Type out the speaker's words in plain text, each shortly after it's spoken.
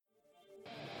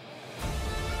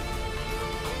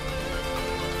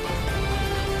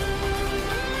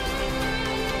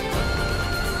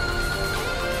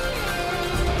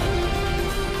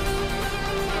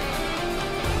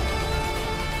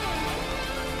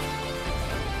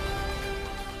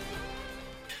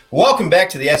Welcome back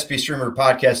to the SB Streamer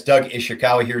podcast. Doug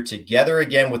Ishikawa here together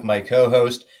again with my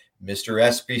co-host, Mr.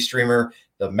 SB Streamer,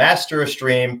 the master of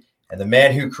stream, and the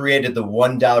man who created the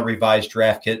 $1 revised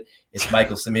draft kit. It's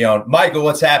Michael Simeone. Michael,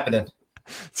 what's happening?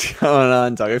 What's going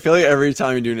on, Doug? I feel like every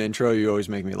time you do an intro, you always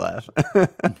make me laugh.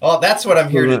 Well, that's what I'm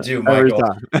here to do, Michael.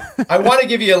 I want to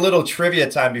give you a little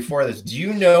trivia time before this. Do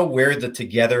you know where the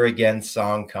Together Again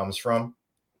song comes from?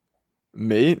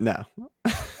 Me? No.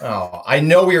 Oh, I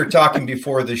know we were talking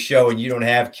before the show and you don't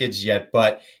have kids yet,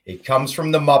 but it comes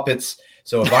from the Muppets.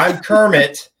 So if I'm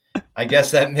Kermit, I guess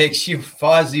that makes you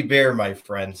Fozzie Bear, my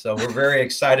friend. So we're very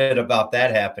excited about that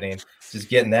happening. Just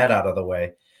getting that out of the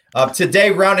way.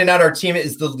 Today, rounding out our team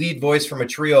is the lead voice from a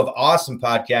trio of awesome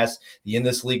podcasts, the In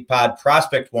This League Pod,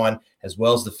 Prospect One, as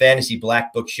well as the Fantasy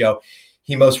Black Book Show.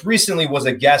 He most recently was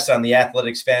a guest on the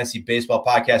Athletics Fantasy Baseball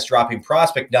podcast, dropping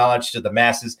prospect knowledge to the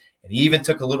masses. And he even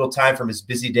took a little time from his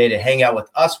busy day to hang out with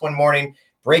us one morning,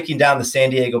 breaking down the San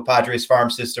Diego Padres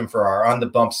farm system for our On the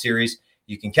Bump series.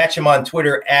 You can catch him on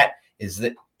Twitter at Is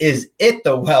It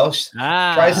the Welsh?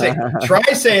 Try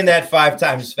saying that 5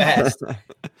 times fast.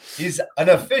 He's an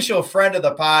official friend of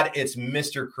the pod. It's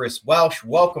Mr. Chris Welsh.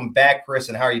 Welcome back, Chris,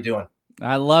 and how are you doing?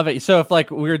 I love it. So if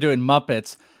like we were doing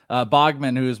Muppets,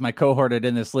 Bogman, who's my cohort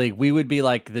In This League, we would be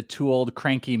like the 2 old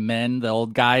cranky men, the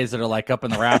old guys that are like up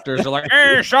in the rafters. They're like,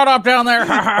 "Hey, shut up down there!"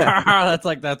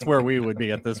 that's where we would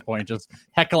be at this point, just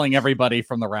heckling everybody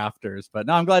from the rafters. But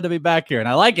no, I'm glad to be back here, and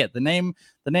I like it. The name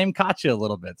caught you a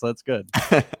little bit, so that's good.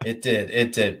 It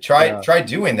did. Try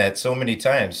doing that so many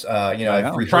times.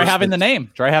 Try having the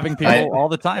name. Try having people all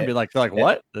the time be like,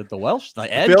 what? The Welsh? The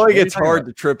Edge? I feel like it's hard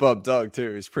to trip up Doug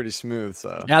too. He's pretty smooth.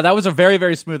 So yeah, that was a very,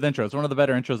 very smooth intro. It's one of the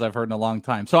better intros I've heard in a long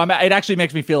time. So it actually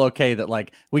makes me feel okay that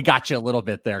like we got you a little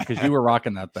bit there because you were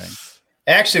rocking that thing.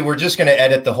 Actually, we're just going to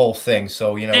edit the whole thing,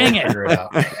 so we'll figure it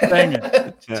out. Dang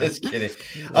it. Just kidding.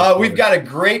 We've got a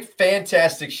great,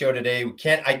 fantastic show today.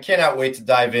 I cannot wait to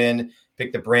dive in,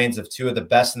 pick the brains of 2 of the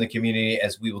best in the community,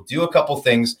 as we will do a couple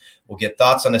things. We'll get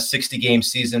thoughts on a 60-game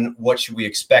season. What should we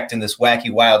expect in this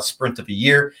wacky, wild sprint of a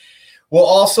year? We'll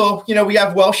also, we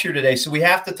have Welsh here today, so we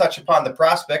have to touch upon the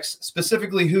prospects,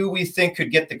 specifically who we think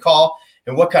could get the call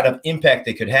and what kind of impact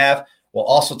they could have. We'll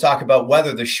also talk about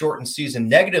whether the shortened season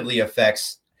negatively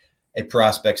affects a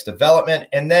prospect's development.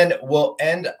 And then we'll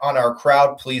end on our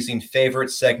crowd-pleasing favorite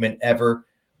segment ever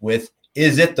with,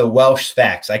 Is It the Welsh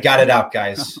Facts? I got it out,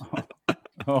 guys.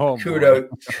 Kudos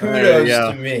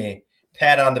to me.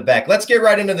 Pat on the back. Let's get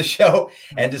right into the show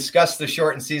and discuss the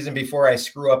shortened season before I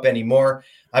screw up anymore.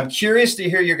 I'm curious to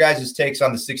hear your guys' takes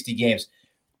on the 60 games.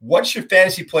 What should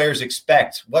fantasy players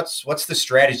expect? What's the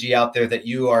strategy out there that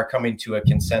you are coming to a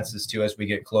consensus to as we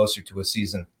get closer to a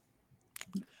season?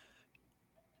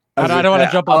 I don't want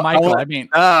to jump on Michael.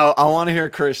 I want to hear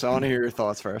Chris. I want to hear your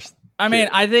thoughts first.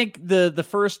 I think the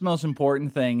first most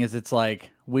important thing is it's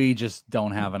like we just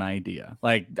don't have an idea.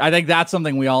 Like I think that's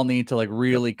something we all need to like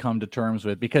really come to terms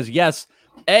with, because yes,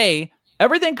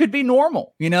 everything could be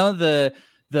normal.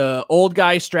 The old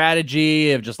guy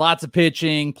strategy of just lots of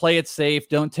pitching, play it safe,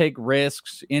 don't take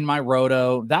risks in my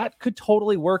roto, that could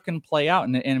totally work and play out.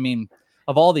 And I mean,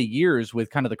 of all the years with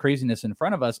kind of the craziness in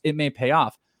front of us, it may pay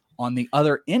off. On the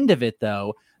other end of it,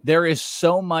 though, there is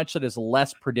so much that is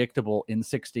less predictable in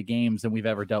 60 games than we've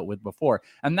ever dealt with before.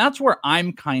 And that's where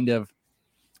I'm kind of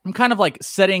like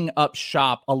setting up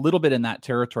shop a little bit in that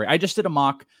territory. I just did a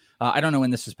mock. I don't know when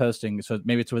this is posting, so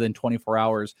maybe it's within 24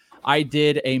 hours. I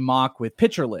did a mock with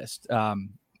Pitcher List.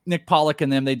 Nick Pollock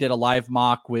and them, they did a live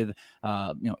mock with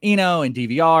Eno and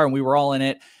DVR, and we were all in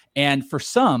it. And for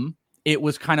some, it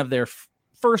was kind of their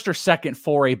first or second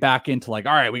foray back into like,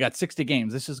 all right, we got 60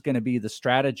 games. This is going to be the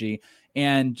strategy.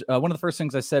 And one of the first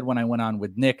things I said when I went on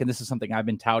with Nick, and this is something I've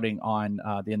been touting on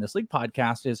the In This League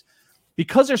podcast, is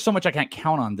because there's so much I can't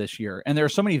count on this year, and there are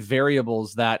so many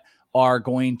variables that are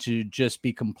going to just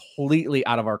be completely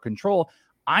out of our control,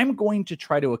 I'm going to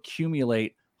try to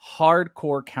accumulate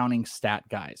hardcore counting stat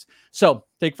guys. So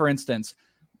take, for instance,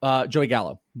 Joey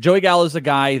Gallo. Joey Gallo is a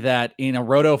guy that in a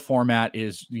roto format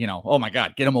is, oh my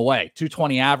God, get him away.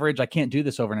 220 average. I can't do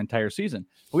this over an entire season.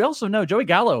 But we also know Joey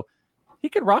Gallo, he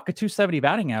could rock a 270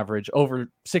 batting average over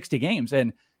 60 games.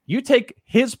 And you take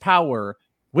his power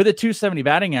with a 270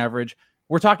 batting average,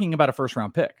 we're talking about a first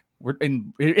round pick. We're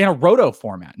in a roto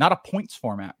format, not a points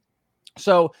format.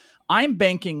 So I'm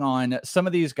banking on some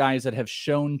of these guys that have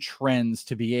shown trends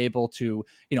to be able to,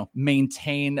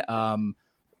 maintain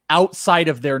outside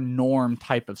of their norm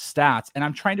type of stats. And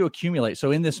I'm trying to accumulate.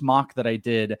 So in this mock that I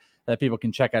did that people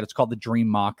can check out, it's called the Dream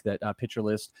Mock that Pitcher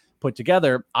List put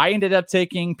together. I ended up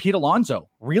taking Pete Alonso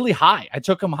really high. I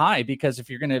took him high because if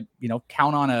you're going to,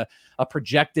 count on a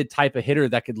projected type of hitter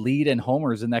that could lead in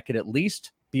homers and that could at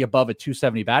least be above a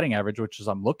 270 batting average, which is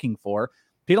I'm looking for,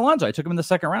 Pete Alonso, I took him in the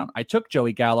second round. I took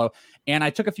Joey Gallo, and I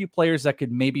took a few players that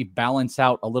could maybe balance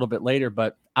out a little bit later,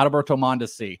 but Adalberto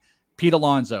Mondesi, Pete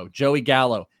Alonso, Joey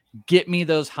Gallo, get me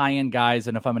those high-end guys,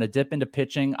 and if I'm going to dip into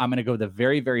pitching, I'm going to go to the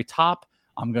very, very top.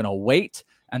 I'm going to wait,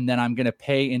 and then I'm going to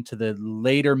pay into the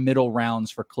later middle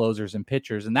rounds for closers and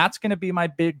pitchers, and that's going to be my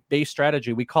big base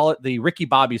strategy. We call it the Ricky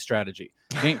Bobby strategy.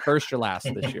 You ain't first or last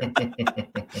this year.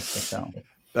 So.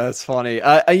 That's funny.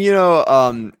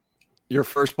 Your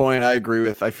first point, I agree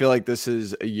with. I feel like this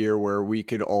is a year where we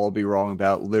could all be wrong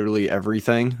about literally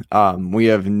everything. We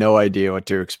have no idea what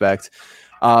to expect.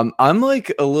 I'm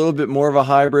like a little bit more of a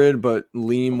hybrid, but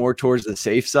leaning more towards the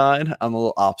safe side. I'm a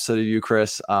little opposite of you,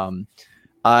 Chris.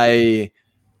 I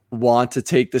want to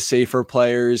take the safer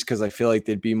players because I feel like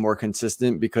they'd be more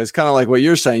consistent, because kind of like what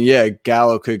you're saying, yeah,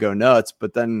 Gallo could go nuts,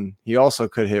 but then he also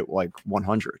could hit like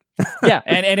 100. Yeah,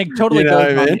 and it totally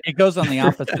it goes on the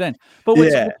opposite end. But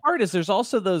what's hard is there's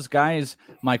also those guys,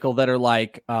 Michael, that are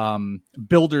like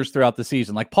builders throughout the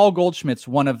season. Like Paul Goldschmidt's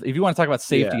one of, if you want to talk about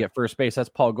safety at first base, that's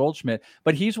Paul Goldschmidt.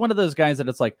 But he's one of those guys that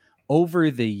it's like over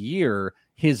the year,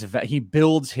 he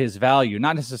builds his value,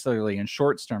 not necessarily in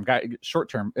short term.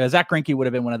 Zach Greinke would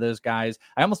have been one of those guys.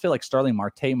 I almost feel like Starling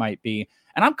Marte might be,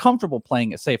 and I'm comfortable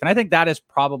playing it safe. And I think that is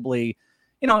probably,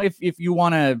 if you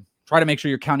want to try to make sure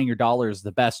you're counting your dollars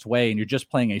the best way, and you're just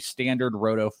playing a standard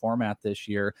roto format this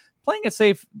year, playing it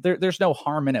safe, there's no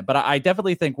harm in it. But I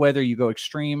definitely think whether you go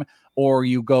extreme or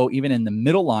you go even in the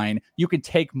middle line, you could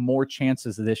take more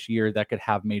chances this year that could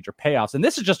have major payoffs. And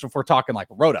this is just if we're talking like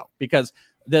roto, because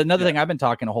another thing I've been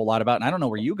talking a whole lot about, and I don't know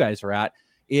where you guys are at,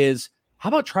 is how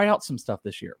about try out some stuff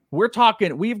this year?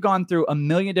 We've gone through a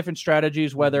million different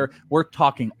strategies, whether we're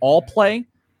talking all play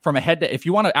from a head to, if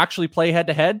you want to actually play head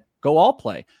to head, go all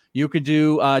play. You could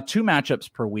do 2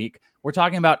 matchups per week. We're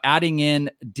talking about adding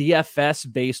in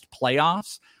DFS-based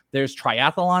playoffs. There's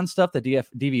triathlon stuff that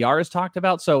DVR has talked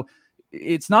about. So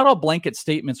it's not all blanket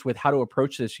statements with how to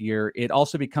approach this year. It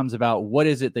also becomes about what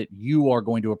is it that you are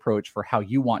going to approach for how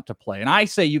you want to play. And I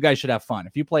say you guys should have fun.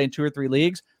 If you play in 2 or 3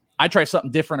 leagues, I try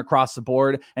something different across the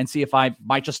board and see if I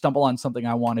might just stumble on something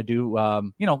I want to do,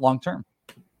 long term.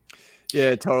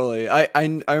 Yeah, totally. I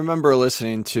remember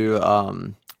listening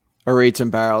to Rates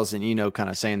and Barrels and kind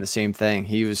of saying the same thing.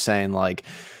 He was saying like,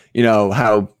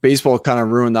 how baseball kind of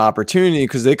ruined the opportunity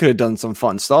because they could have done some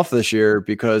fun stuff this year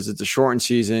because it's a shortened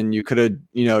season. You could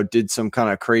have, did some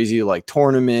kind of crazy like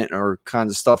tournament or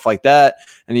kinds of stuff like that.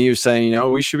 And he was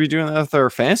saying, we should be doing that with our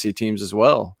fantasy teams as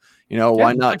well.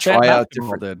 Why not try out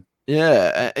different?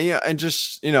 And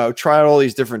just, try out all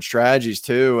these different strategies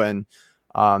too. And,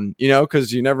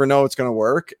 because you never know what's going to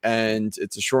work, and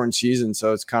it's a shortened season,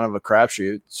 so it's kind of a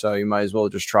crapshoot. So you might as well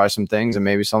just try some things, and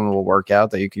maybe something will work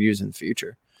out that you could use in the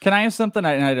future. Can I ask something?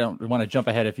 I don't want to jump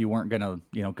ahead if you weren't going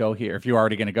to, go here. If you're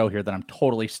already going to go here, then I'm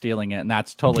totally stealing it, and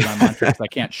that's totally my mantra because I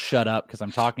can't shut up because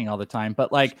I'm talking all the time.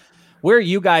 But like, where are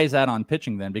you guys at on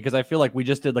pitching then? Because I feel like we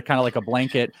just did kind of like a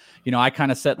blanket. I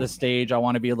kind of set the stage. I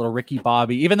want to be a little Ricky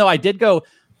Bobby, even though I did go.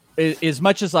 As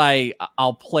much as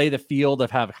I'll play the field of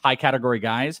have high category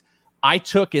guys, I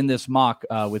took in this mock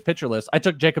with Pitcher List, I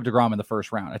took Jacob deGrom in the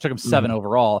first round. I took him 7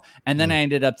 overall, and then I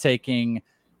ended up taking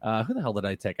who the hell did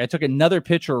I take? I took another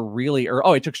pitcher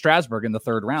I took Strasburg in the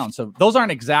 3rd round. So those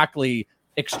aren't exactly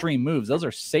extreme moves; those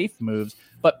are safe moves.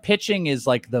 But pitching is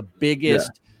like the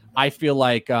biggest. I feel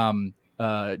like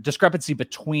discrepancy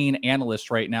between analysts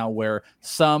right now, where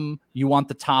some you want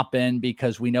the top end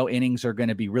because we know innings are going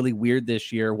to be really weird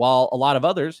this year, while a lot of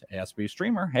others, ASB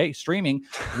streaming,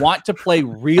 want to play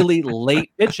really late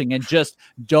pitching and just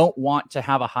don't want to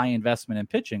have a high investment in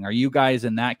pitching. Are you guys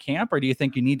in that camp, or do you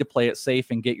think you need to play it safe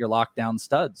and get your lockdown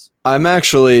studs? I'm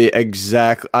actually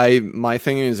my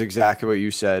thinking is exactly what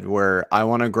you said, where I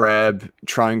want to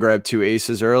try and grab 2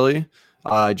 aces early.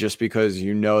 Just because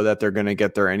that they're going to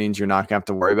get their innings, you're not going to have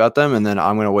to worry about them. And then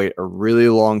I'm going to wait a really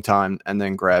long time and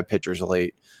then grab pitchers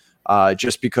late.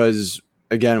 Just because,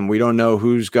 again, we don't know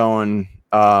who's going,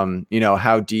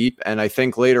 how deep. And I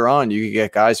think later on you could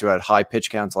get guys who had high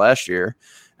pitch counts last year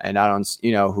and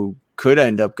who could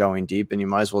end up going deep, and you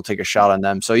might as well take a shot on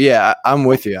them. So yeah, I'm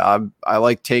with you. I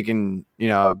like taking,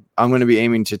 I'm going to be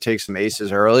aiming to take some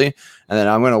aces early, and then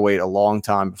I'm going to wait a long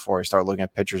time before I start looking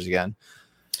at pitchers again.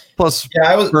 Plus,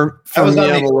 I'm a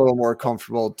little more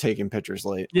comfortable taking pitchers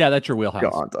late. Yeah, that's your wheelhouse. Go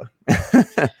on,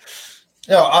 though.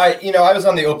 No, I was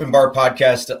on the Open Bar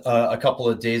podcast a couple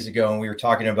of days ago, and we were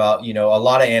talking about, a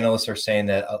lot of analysts are saying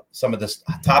that some of the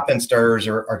top end starters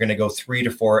are going to go 3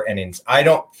 to 4 innings. I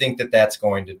don't think that that's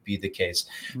going to be the case.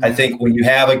 Yeah. I think when you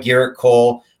have a Garrett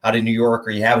Cole out of New York,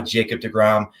 or you have a Jacob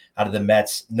deGrom out of the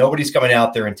Mets, nobody's coming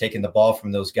out there and taking the ball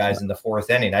from those guys in the 4th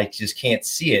inning. I just can't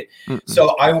see it. Mm-mm.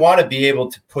 So I want to be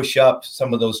able to push up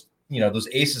some of those, those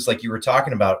aces like you were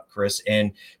talking about, Chris,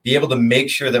 and be able to make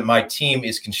sure that my team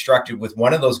is constructed with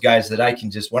one of those guys that I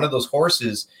can one of those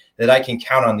horses that I can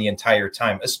count on the entire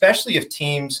time, especially if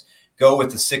teams go with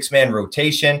the 6-man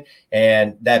rotation,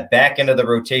 and that back end of the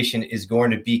rotation is going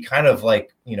to be kind of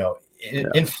like,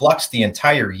 in flux the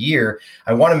entire year.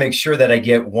 I want to make sure that I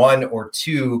get 1 or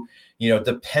 2,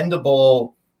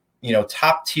 dependable,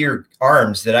 top tier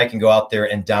arms that I can go out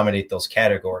there and dominate those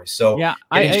categories. So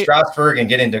getting Strasburg and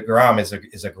getting deGrom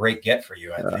is a great get for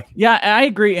you, I think. Yeah, I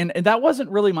agree. And that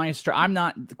wasn't really my I'm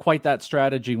not quite that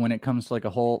strategy when it comes to like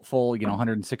a full,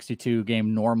 162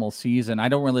 game normal season. I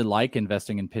don't really like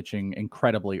investing in pitching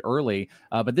incredibly early,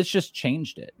 but this just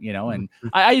changed it, and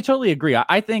I totally agree.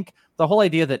 I think the whole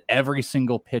idea that every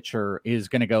single pitcher is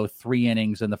going to go 3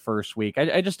 innings in the first week,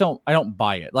 I don't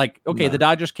buy it. Like, okay, The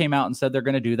Dodgers came out and said they're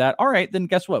going to do that. All right, then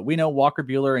guess what? We know Walker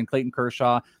Buehler and Clayton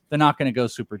Kershaw, they're not going to go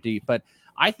super deep. But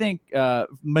I think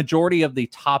majority of the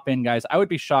top end guys, I would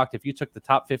be shocked if you took the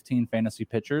top 15 fantasy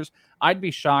pitchers. I'd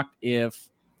be shocked if,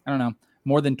 I don't know,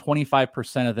 more than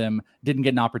 25% of them didn't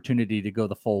get an opportunity to go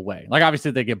the full way. Like, obviously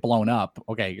they get blown up.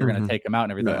 Okay, you're going to take them out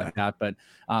and everything like that. But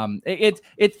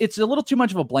it's a little too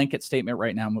much of a blanket statement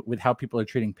right now with how people are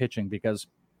treating pitching, because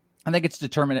I think it's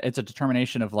a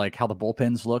determination of like how the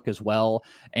bullpens look as well.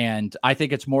 And I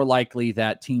think it's more likely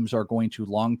that teams are going to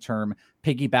long-term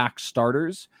piggyback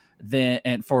starters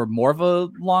and for more of a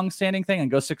long-standing thing and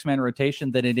go 6-man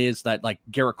rotation than it is that like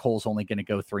Garrett Cole's only going to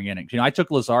go 3 innings. I took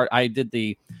Lazard. I did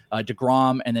the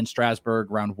deGrom and then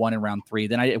Strasburg round 1 and round 3.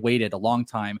 Then I waited a long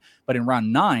time, but in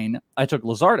round 9 I took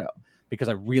Luzardo because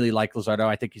I really like Luzardo.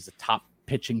 I think he's the top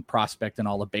pitching prospect in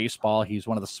all of baseball. He's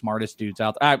one of the smartest dudes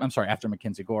out there. I'm sorry, after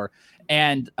Mackenzie Gore.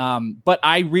 And but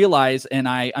I realize and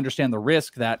I understand the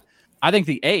risk that I think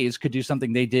the A's could do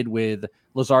something they did with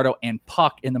Luzardo and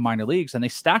Puck in the minor leagues, and they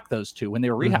stacked those two when they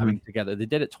were rehabbing together. They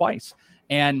did it twice.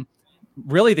 And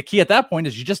really the key at that point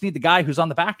is you just need the guy who's on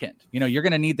the back end. You're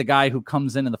going to need the guy who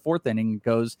comes in the 4th inning and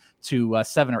goes to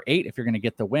 7 or 8 if you're going to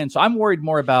get the win. So I'm worried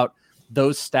more about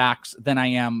those stacks than I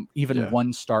am even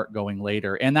one start going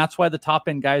later. And that's why the top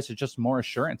end guys are just more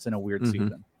assurance in a weird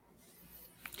season.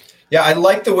 Yeah, I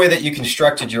like the way that you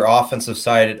constructed your offensive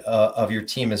side of your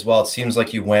team as well. It seems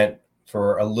like you went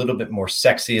for a little bit more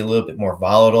sexy, a little bit more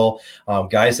volatile,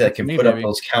 guys that can put up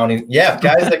those counting. Yeah,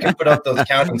 guys that can put up those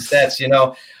counting stats,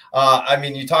 I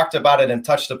mean, you talked about it and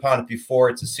touched upon it before.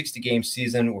 It's a 60-game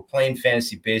season. We're playing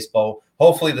fantasy baseball.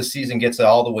 Hopefully the season gets it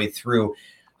all the way through.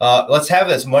 Let's have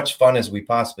as much fun as we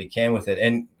possibly can with it.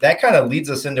 And that kind of leads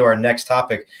us into our next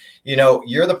topic.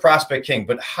 You're the prospect king,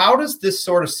 but how does this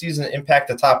sort of season impact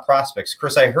the top prospects?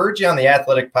 Chris, I heard you on the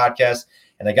Athletic podcast,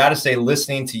 and I got to say,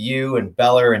 listening to you and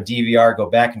Beller and DVR go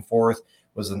back and forth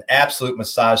was an absolute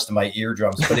massage to my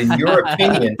eardrums. But in your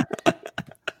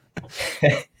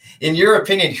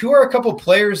opinion, who are a couple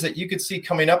players that you could see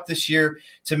coming up this year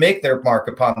to make their mark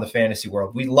upon the fantasy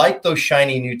world? We like those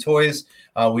shiny new toys.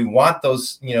 We want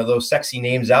those, those sexy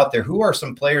names out there. Who are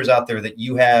some players out there that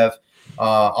you have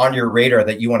on your radar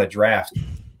that you want to draft?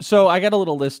 So I got a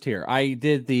little list here. I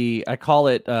call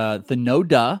it the no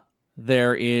duh.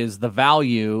 There is the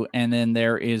value, and then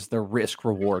there is the risk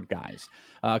reward guys.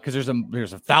 Because there's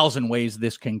 1,000 ways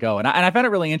this can go. And I found it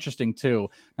really interesting too,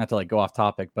 not to like go off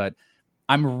topic, but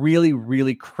I'm really,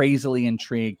 really crazily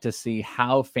intrigued to see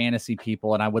how fantasy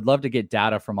people, and I would love to get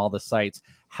data from all the sites,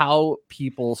 how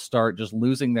people start just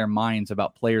losing their minds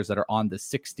about players that are on the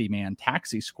 60-man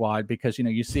taxi squad. Because,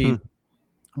 you see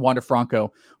Wander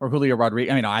Franco or Julio Rodriguez.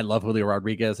 I mean, I love Julio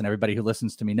Rodriguez, and everybody who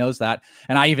listens to me knows that.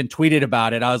 And I even tweeted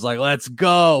about it. I was like, let's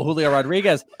go, Julio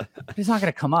Rodriguez. But he's not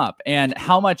going to come up. And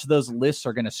how much those lists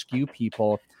are going to skew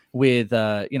people with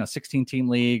 16-team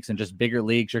leagues and just bigger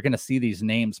leagues. You're going to see these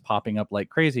names popping up like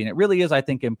crazy. And it really is, I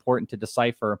think, important to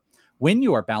decipher when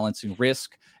you are balancing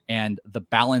risk and the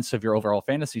balance of your overall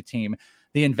fantasy team.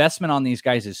 The investment on these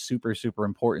guys is super, super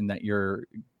important, that you're,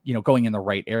 going in the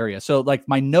right area. So like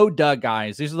my no duh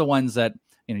guys, these are the ones that,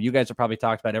 you guys have probably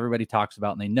talked about, everybody talks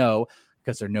about, and they know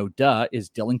because they're no duh, is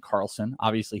Dylan Carlson.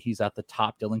 Obviously he's at the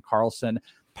top. Dylan Carlson,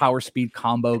 power speed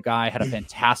combo guy, had a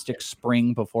fantastic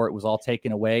spring before it was all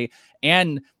taken away,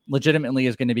 and legitimately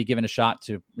is going to be given a shot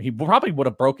to, he probably would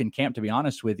have broken camp, to be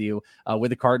honest with you, with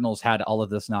the Cardinals had all of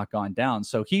this not gone down.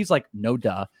 So he's like no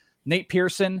duh. Nate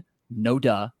Pearson, no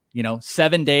duh.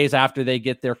 7 days after they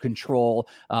get their control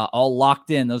all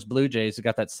locked in, those Blue Jays have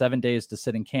got that 7 days to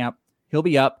sit in camp. He'll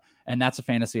be up, and that's a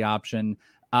fantasy option.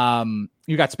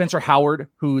 You got Spencer Howard,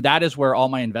 who that is where all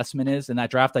my investment is. In that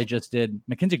draft I just did,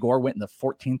 Mackenzie Gore went in the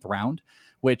 14th round,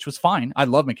 which was fine. I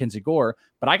love Mackenzie Gore,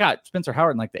 but I got Spencer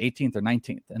Howard in like the 18th or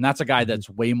 19th. And that's a guy that's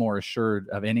way more assured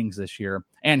of innings this year.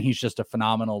 And he's just a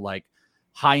phenomenal, like,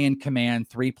 high end command,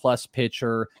 3+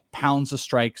 pitcher, pounds the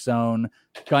strike zone,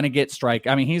 gonna get strike.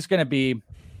 I mean, he's going to be,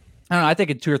 I don't know, I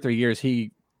think in 2 or 3 years, he's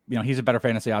a better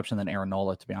fantasy option than Aaron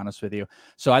Nola, to be honest with you.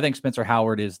 So I think Spencer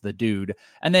Howard is the dude.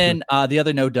 And then the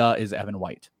other no duh is Evan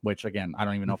White, which again, I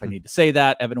don't even know if I need to say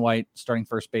that. Evan White, starting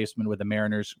first baseman with the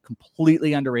Mariners,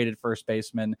 completely underrated first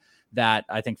baseman that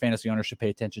I think fantasy owners should pay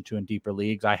attention to in deeper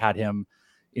leagues. I had him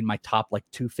in my top like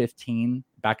 215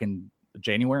 back in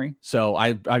January. So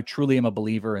I truly am a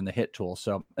believer in the hit tool.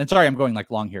 So, and sorry, I'm going like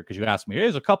long here because you asked me,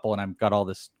 there's a couple and I've got all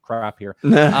this crap here.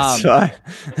 The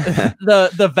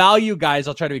value guys,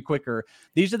 I'll try to be quicker.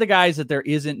 These are the guys that there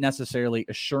isn't necessarily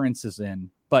assurances in,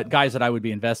 but guys that I would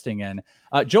be investing in.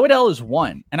 Joe Adell is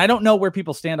one. And I don't know where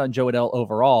people stand on Joe Adell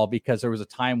overall, because there was a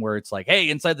time where it's like, hey,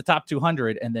 inside the top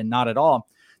 200 and then not at all.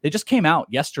 They just came out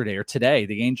yesterday or today,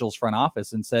 the Angels front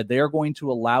office, and said they are going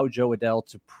to allow Joe Adell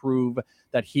to prove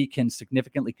that he can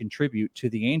significantly contribute to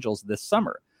the Angels this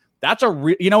summer. That's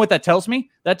you know what that tells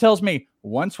me? That tells me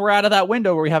once we're out of that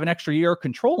window where we have an extra year of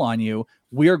control on you,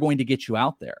 we are going to get you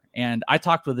out there. And I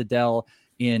talked with Adell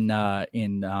in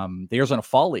the Arizona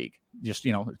Fall League. Just,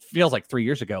 it feels like 3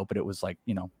 years ago, but it was like,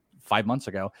 5 months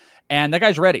ago. And that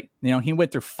guy's ready. He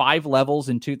went through 5 levels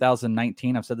in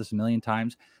 2019. I've said this a million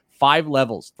times. 5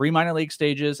 levels, 3 minor league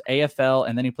stages, AFL,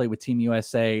 and then he played with Team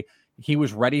USA. He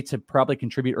was ready to probably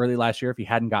contribute early last year if he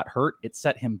hadn't got hurt. It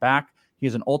set him back.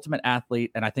 He's an ultimate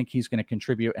athlete, and I think he's going to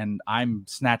contribute, and I'm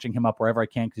snatching him up wherever I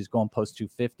can because he's going post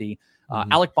 250.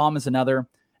 Alec Baum is another,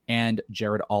 and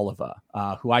Jared Oliva,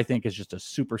 who I think is just a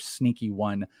super sneaky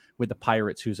one with the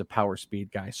Pirates, who's a power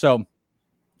speed guy. So,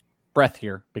 breath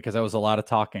here because that was a lot of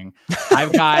talking.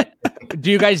 I've got. Do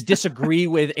you guys disagree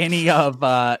with any of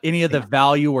the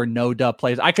value or no duh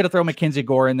plays? I could have thrown Mackenzie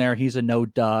Gore in there. He's a no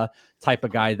duh type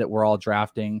of guy that we're all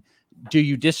drafting. Do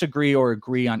you disagree or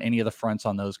agree on any of the fronts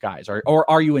on those guys, or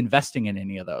are you investing in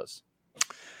any of those?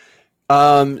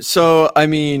 So I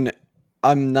mean,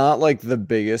 I'm not like the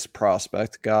biggest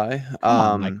prospect guy.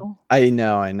 Michael. I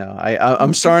know.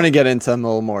 I'm starting to get into them a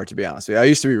little more, to be honest with you. I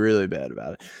used to be really bad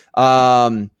about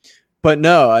it. But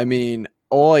no, I mean,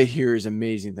 all I hear is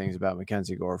amazing things about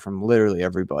Mackenzie Gore from literally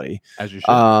everybody. As you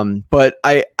should. But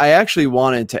I actually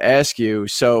wanted to ask you,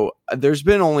 so there's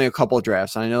been only a couple of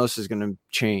drafts, and I know this is going to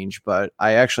change, but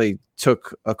I actually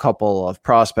took a couple of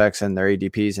prospects and their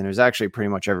ADPs, and it was actually pretty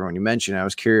much everyone you mentioned. I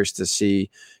was curious to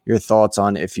see your thoughts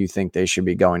on if you think they should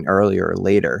be going earlier or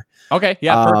later. Okay,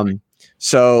 yeah.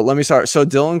 So let me start. So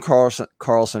Dylan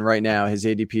Carlson right now, his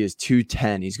ADP is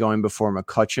 210. He's going before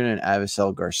McCutchen and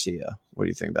Avisel Garcia. What do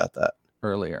you think about that?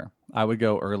 Earlier. I would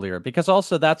go earlier because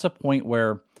also that's a point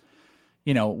where,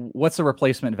 what's the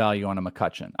replacement value on a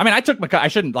McCutchen? I mean, I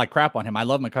shouldn't like crap on him. I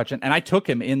love McCutchen, and I took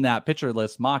him in that pitcher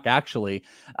list mock actually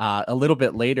a little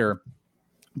bit later.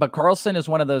 But Carlson is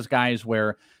one of those guys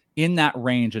where in that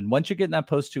range, and once you get in that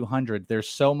post 200, there's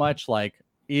so much like,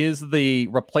 is the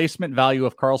replacement value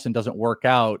of Carlson doesn't work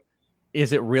out?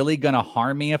 Is it really going to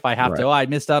harm me if I have to? Oh, I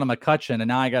missed out on McCutchen, and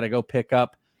now I got to go pick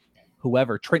up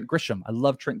whoever. Trent Grisham. I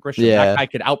love Trent Grisham. Yeah, that guy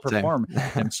could outperform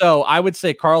him. So I would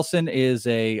say Carlson is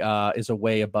a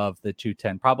way above the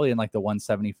 210, probably in like the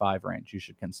 175 range. You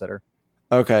should consider.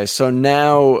 Okay, so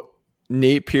now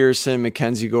Nate Pearson,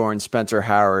 Mackenzie Gore, and Spencer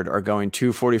Howard are going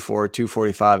 244,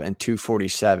 245, and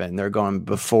 247. They're going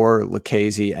before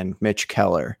Lucchesi and Mitch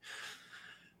Keller.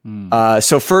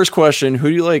 So first question, who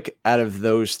do you like out of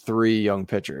those 3 young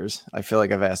pitchers? I feel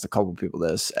like I've asked a couple people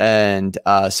this. And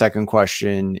second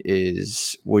question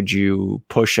is, would you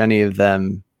push any of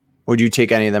them? Would you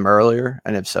take any of them earlier?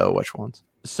 And if so, which ones?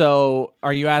 So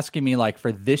are you asking me like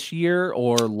for this year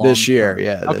or long this year? term?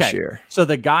 Yeah, this year. So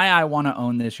the guy I want to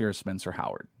own this year is Spencer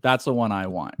Howard. That's the one I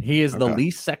want. He is the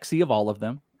least sexy of all of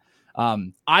them.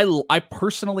 I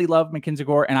personally love Mackenzie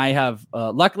Gore, and I have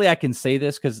luckily I can say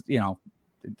this because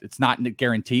it's not a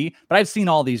guarantee, but I've seen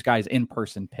all these guys in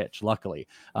person pitch, luckily,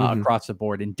 across the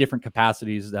board in different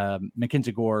capacities.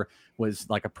 Mackenzie Gore was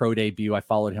like a pro debut. I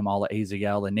followed him all at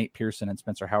AZL, and Nate Pearson and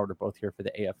Spencer Howard are both here for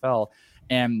the AFL.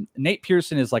 And Nate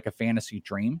Pearson is like a fantasy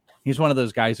dream. He's one of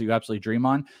those guys that you absolutely dream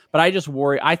on, but I just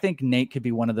worry. I think Nate could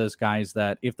be one of those guys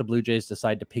that if the Blue Jays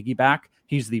decide to piggyback,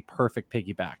 he's the perfect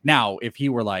piggyback. Now, if he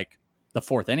were like the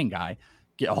 4th inning guy,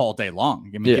 get all day long.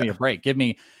 Give me a break. Give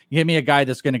me Give me a guy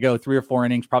that's going to go 3 or 4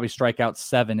 innings, probably strike out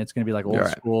 7. It's going to be like old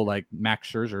Right. school, like Max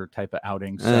Scherzer type of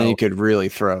outing. So And he could really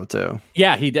throw too.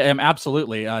 yeah, he did.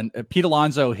 Absolutely. Pete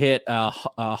Alonso hit a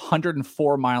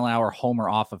 104-mile-an-hour homer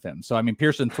off of him. So, I mean,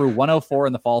 Pearson threw 104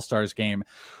 in the Fall Stars game.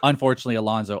 Unfortunately,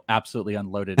 Alonso absolutely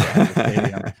unloaded it at the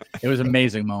stadium. It was an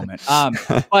amazing moment.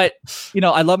 But,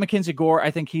 I love Mackenzie Gore. I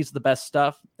think he's the best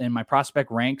stuff in my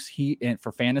prospect ranks.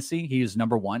 For fantasy, he is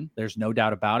number 1. There's no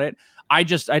doubt about it. I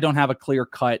don't have a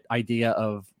clear-cut idea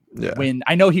of when.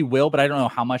 I know he will, but I don't know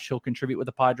how much he'll contribute with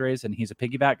the Padres, and he's a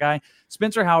piggyback guy.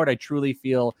 Spencer Howard, I truly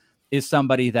feel, is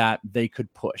somebody that they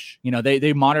could push.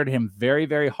 They monitored him very,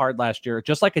 very hard last year.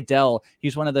 Just like Adele,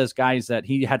 he's one of those guys that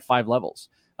he had 5 levels.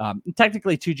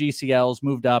 Technically 2 GCLs,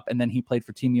 moved up, and then he played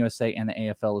for Team USA and the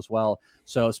AFL as well.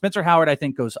 So Spencer Howard, I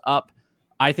think, goes up.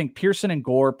 I think Pearson and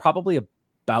Gore probably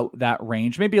about that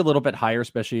range, maybe a little bit higher,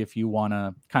 especially if you want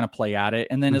to kind of play at it.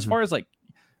 And then as far as like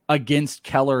against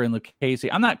Keller and Lucchesi,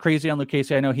 I'm not crazy on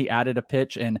Lucchesi. I know he added a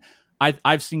pitch, and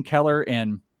I've seen Keller,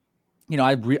 and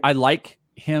I like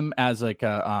him as like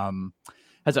one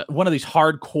of these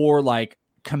hardcore like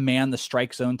command the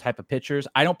strike zone type of pitchers.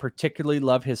 I don't particularly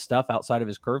love his stuff outside of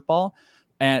his curveball,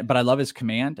 but I love his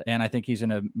command, and I think he's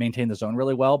going to maintain the zone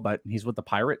really well. But he's with the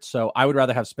Pirates, so I would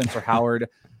rather have Spencer Howard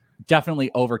definitely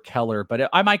over Keller. But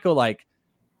I might go like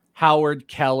Howard,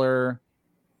 Keller,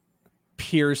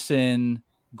 Pearson,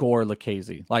 Gore,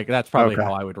 Lucchesi. Like that's probably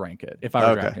how I would rank it if I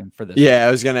were drafting for this. Yeah,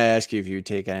 I was going to ask you if you would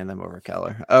take any of them over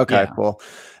Keller. Okay, cool.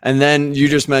 And then you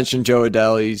just mentioned Joe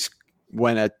Adele. Is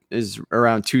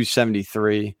around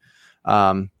 273,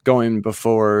 going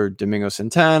before Domingo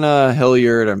Santana,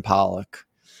 Hilliard, and Pollock.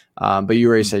 But you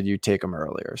already said you'd take him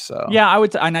earlier. So yeah, I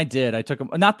would. And I did. I took him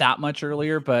not that much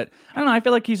earlier, but I don't know. I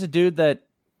feel like he's a dude that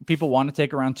people want to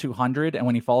take around 200, and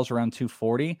when he falls around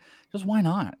 240, just why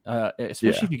not?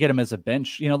 Especially if you get him as a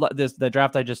bench. The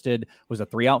draft I just did was a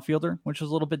 3 outfielder, which was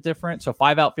a little bit different. So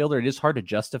 5 outfielder, it is hard to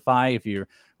justify if you're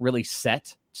really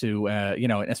set to,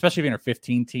 especially if you're in a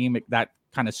 15 team, that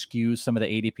kind of skews some of the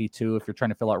ADP too if you're trying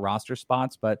to fill out roster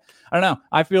spots. But I don't know.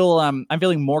 I feel I'm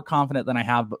feeling more confident than I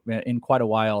have in quite a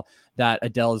while that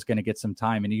Adele is going to get some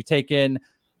time. And you take in,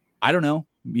 I don't know,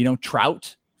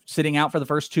 Trout sitting out for the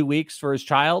first 2 weeks for his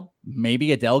child.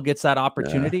 Maybe Adele gets that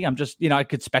opportunity. Yeah. I'm just, I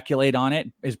could speculate on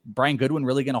it. Is Brian Goodwin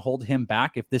really going to hold him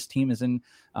back if this team is in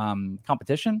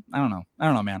competition? I don't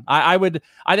know, man. I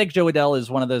think Joe Adele is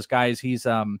one of those guys. He's,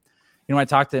 I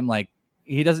talked to him, like,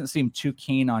 he doesn't seem too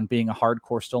keen on being a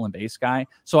hardcore stolen base guy.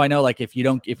 So I know, like, if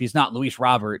he's not Luis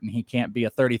Robert and he can't be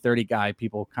a 30-30 guy,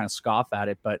 people kind of scoff at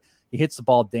it, but he hits the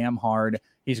ball damn hard.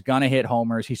 He's going to hit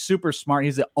homers. He's super smart.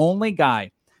 He's the only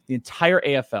guy, the entire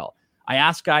AFL. I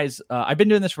ask guys, I've been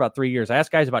doing this for about 3 years. I ask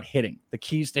guys about hitting, the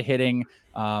keys to hitting,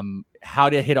 how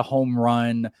to hit a home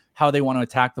run, how they want to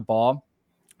attack the ball.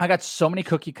 I got so many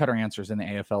cookie cutter answers in the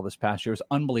AFL this past year. It was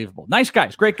unbelievable. Nice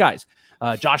guys, great guys.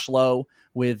 Josh Lowe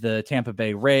with the Tampa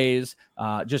Bay Rays,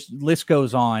 just list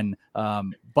goes on.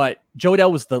 But Joe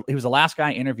Adele was the last guy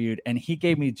I interviewed, and he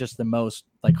gave me just the most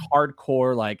like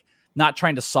hardcore, like not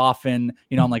trying to soften.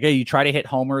 I'm like, hey, you try to hit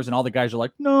homers, and all the guys are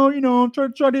like, no, I'm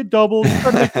trying to hit doubles,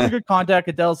 try to make pretty good contact.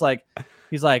 Adele's like,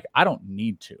 he's like, I don't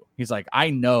need to. He's like,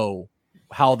 I know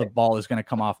how the ball is going to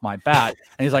come off my bat.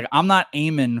 And he's like, I'm not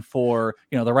aiming for,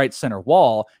 the right center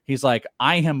wall. He's like,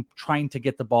 I am trying to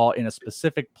get the ball in a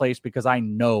specific place because I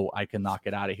know I can knock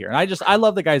it out of here. And I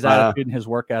love the guy's attitude and his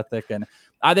work ethic. And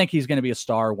I think he's going to be a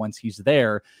star once he's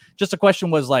there. Just a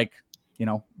question was like,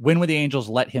 when would the Angels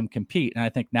let him compete? And I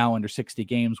think now under 60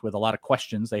 games with a lot of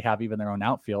questions, they have even their own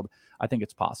outfield. I think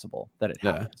it's possible that it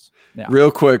happens. Yeah. Real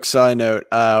quick side note,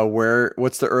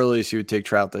 what's the earliest you would take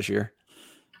Trout this year?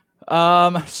 I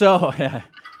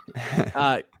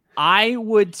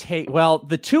would take,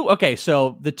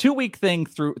 the 2 week thing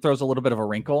throws a little bit of a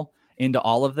wrinkle into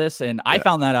all of this. And I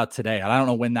found that out today. I don't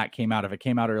know when that came out. If it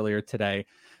came out earlier today,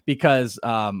 because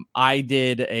I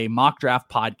did a mock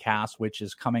draft podcast, which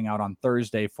is coming out on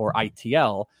Thursday for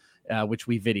ITL, which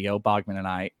we video,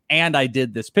 Bogman and I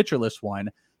did this pitcher list one.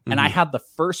 And I had the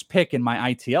first pick in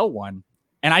my ITL one,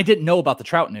 and I didn't know about the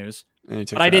Trout news.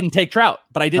 But I didn't take Trout.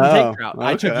 Okay.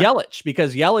 I took Yelich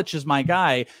because Yelich is my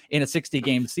guy in a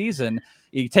 60-game season.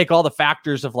 You take all the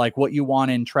factors of like what you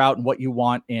want in Trout and what you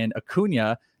want in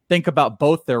Acuna, think about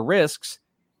both their risks,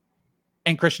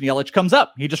 and Christian Yelich comes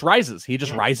up. He just rises.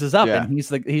 Up, and he's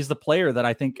the player that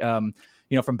I think, from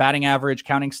batting average,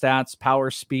 counting stats,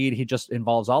 power, speed, he just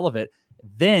involves all of it.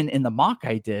 Then in the mock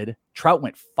I did, Trout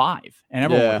went 5, and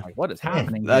everyone was like, "What is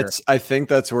happening?" I think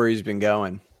that's where he's been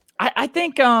going. I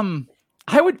think I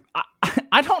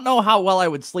don't know how well I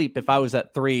would sleep if I was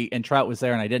at 3 and Trout was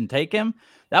there and I didn't take him.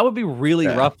 That would be really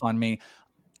rough on me.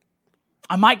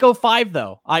 I might go 5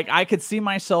 though. I could see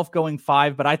myself going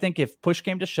 5, but I think if push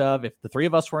came to shove, if the three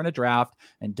of us were in a draft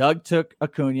and Doug took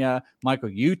Acuna, Michael,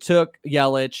 you took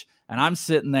Yelich, and I'm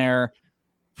sitting there,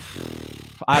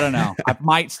 I don't know. I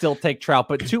might still take Trout,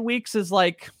 but 2 weeks is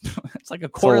like it's like a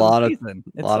quarter of the season.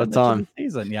 It's a lot of time.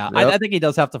 Season, yeah. Yep. I think he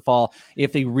does have to fall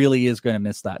if he really is going to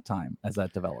miss that time as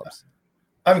that develops.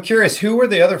 I'm curious, who were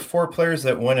the other 4 players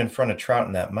that went in front of Trout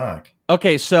in that mock?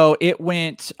 Okay, so it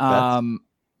went.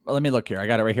 Let me look here. I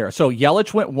got it right here. So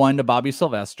Yelich went 1 to Bobby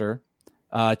Sylvester.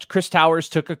 Chris Towers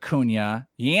took Acuna.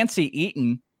 Yancey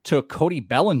Eaton took Cody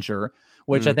Bellinger,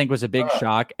 which I think was a big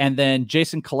shock. And then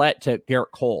Jason Collette took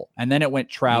Garrett Cole. And then it went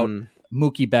Trout,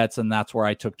 Mookie Betts, and that's where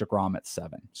I took DeGrom at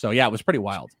 7. So, yeah, it was pretty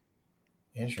wild.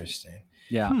 Interesting.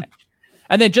 Yeah.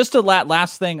 And then just a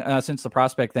last thing, since the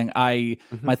prospect thing,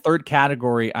 my third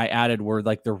category I added were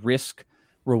like the risk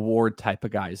reward type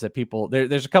of guys that people,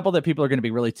 there's a couple that people are going to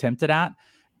be really tempted at.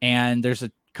 And there's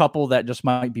a couple that just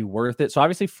might be worth it. So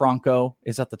obviously Franco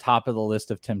is at the top of the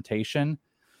list of temptation.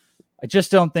 I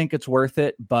just don't think it's worth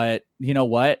it. But you know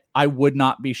what? I would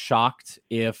not be shocked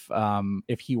if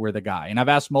he were the guy. And I've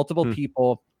asked multiple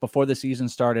people before the season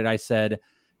started. I said,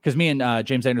 because me and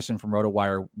James Anderson from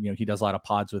RotoWire, he does a lot of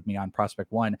pods with me on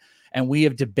Prospect One, and we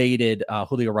have debated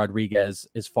Julio Rodriguez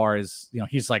as far as,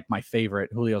 he's like my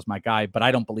favorite. Julio's my guy, but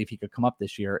I don't believe he could come up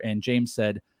this year. And James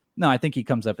said, no, I think he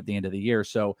comes up at the end of the year.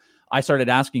 So I started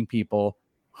asking people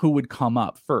who would come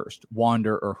up first,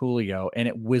 Wander or Julio, and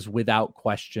it was without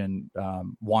question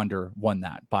Wander won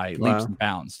that by leaps and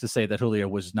bounds, to say that Julio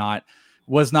was not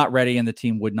ready and the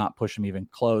team would not push him even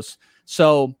close.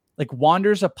 So like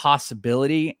Wander's a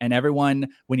possibility, and everyone,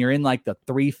 when you're in like the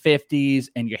 350s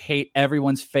and you hate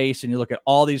everyone's face and you look at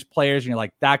all these players and you're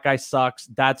like, that guy sucks,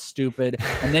 that's stupid.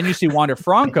 And then you see Wander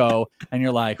Franco and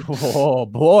you're like, oh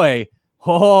boy,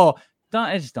 don't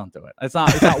do it. It's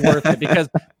not worth it, because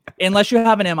unless you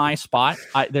have an MI spot,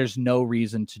 there's no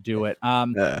reason to do it.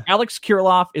 Alex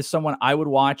Kirilloff is someone I would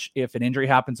watch if an injury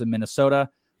happens in Minnesota.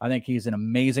 I think he's an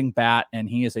amazing bat, and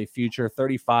he is a future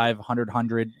 35, 100,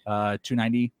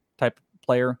 290 type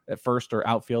player at first or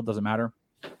outfield, doesn't matter.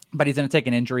 But he's going to take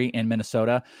an injury in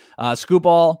Minnesota.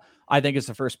 Scooball, I think, is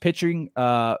the first pitcher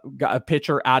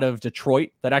out of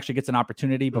Detroit that actually gets an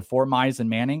opportunity before Mize and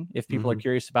Manning, if people are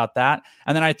curious about that.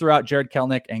 And then I threw out Jared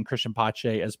Kelenic and Christian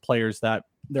Pache as players that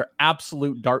they're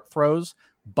absolute dart throws.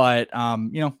 But,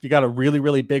 you got a really,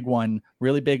 really big one,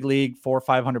 really big league, 400 or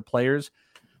 500 players.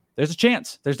 There's a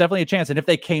chance. There's definitely a chance. And if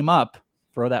they came up,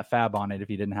 throw that fab on it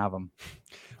if you didn't have them.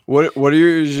 What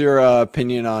is your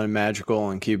opinion on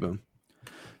Magical and Keyboom?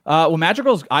 Well,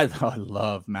 Madrigal's, I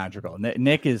love Madrigal.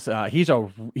 Nick is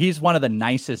he's one of the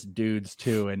nicest dudes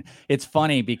too, and it's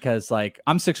funny because like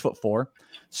I'm 6'4",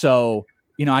 so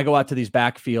I go out to these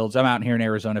backfields. I'm out here in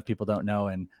Arizona, if people don't know,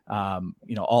 and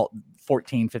all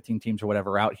 14, 15 teams or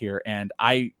whatever are out here, and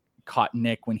I caught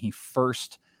Nick when he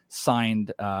first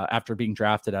signed after being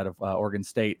drafted out of Oregon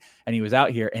State, and he was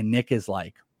out here, and Nick is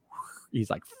like, he's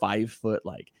like 5 foot,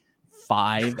 like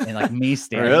 5, and like me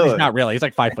standing. Really? He's not really. He's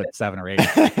like 5'7" or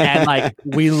 8, and like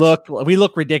we look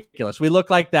ridiculous. We look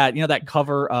like that. That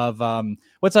cover of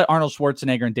what's that Arnold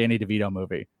Schwarzenegger and Danny DeVito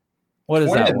movie? What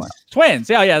is that one? Twins.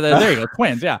 Yeah. There you go.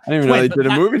 Twins. Yeah. I didn't even know they did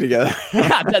a movie together.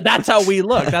 Yeah, that's how we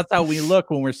look. That's how we look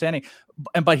when we're standing.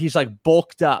 But he's like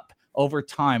bulked up over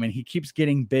time, and he keeps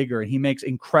getting bigger, and he makes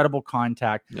incredible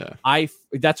contact. Yeah.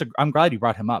 I'm glad you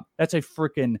brought him up. That's a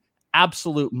freaking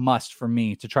absolute must for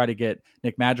me to try to get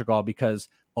Nick Madrigal, because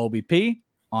OBP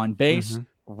on base,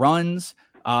 runs.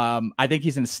 I think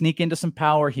he's going to sneak into some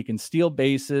power. He can steal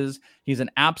bases. He's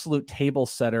an absolute table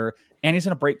setter, and he's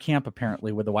in a break camp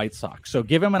apparently with the White Sox. So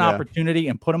give him an opportunity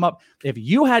and put him up. If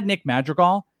you had Nick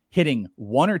Madrigal hitting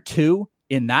 1 or 2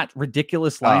 in that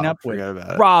ridiculous lineup with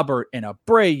Robert and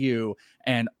Abreu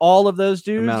and all of those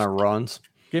dudes, amount of runs,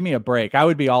 give me a break. I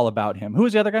would be all about him. Who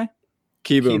was the other guy?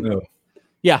 Keyboom.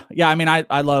 Yeah. I mean,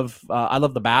 I love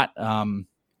the bat.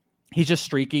 He's just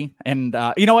streaky, and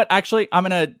you know what? Actually,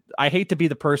 I hate to be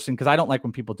the person, because I don't like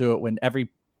when people do it. When every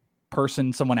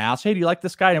person someone asks, "Hey, do you like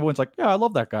this guy?" and everyone's like, "Yeah, I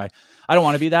love that guy." I don't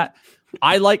want to be that.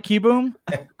 I like Keyboom.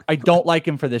 I don't like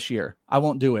him for this year. I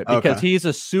won't do it because he's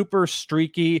a super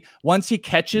streaky. Once he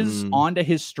catches onto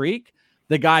his streak,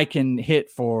 the guy can hit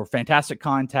for fantastic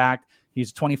contact.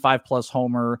 He's 25 plus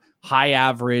homer, high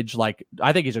average. Like,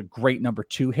 I think he's a great number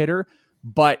 2 hitter,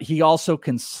 but he also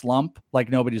can slump like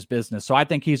nobody's business. So I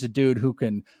think he's a dude who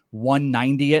can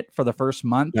 190 it for the first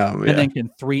month and then can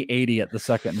 380 it the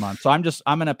second month. So I'm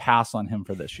going to pass on him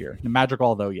for this year.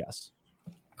 Madrigal, though, yes.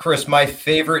 Chris, my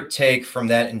favorite take from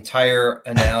that entire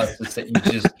analysis that you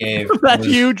just gave. That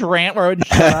huge rant where I would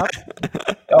shut up.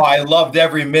 Oh, I loved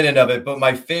every minute of it, but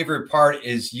my favorite part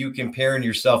is you comparing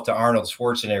yourself to Arnold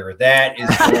Schwarzenegger. That is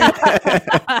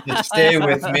going to stay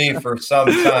with me for some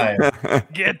time.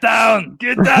 Get down.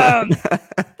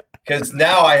 Because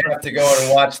now I have to go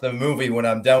and watch the movie when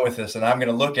I'm done with this, and I'm going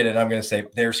to look at it and I'm going to say,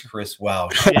 there's Chris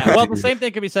Welsh. Yeah, well, the same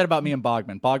thing can be said about me and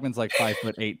Bogman. Bogman's like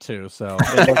 5'8" too, so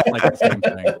it looks like the same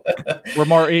thing. We're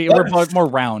more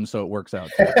round, so it works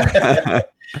out.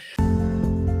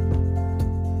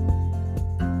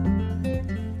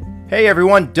 Hey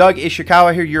everyone, Doug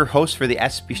Ishikawa here, your host for the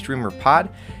SP Streamer Pod.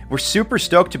 We're super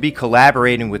stoked to be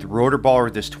collaborating with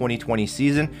Rotorballer this 2020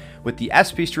 season, with the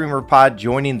SP Streamer Pod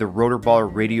joining the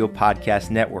Rotorballer Radio Podcast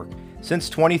Network. Since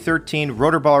 2013,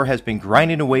 Rotorballer has been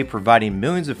grinding away providing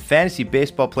millions of fantasy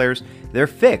baseball players their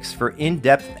fix for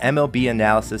in-depth MLB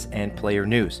analysis and player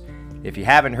news. If you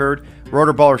haven't heard,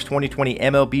 Rotorballer's 2020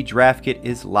 MLB Draft Kit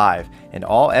is live, and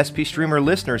all SP Streamer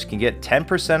listeners can get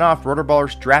 10% off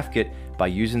Rotorballer's Draft Kit by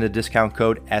using the discount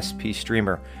code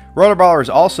SPStreamer. Rotorballer is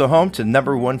also home to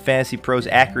 #1 Fantasy Pros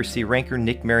accuracy ranker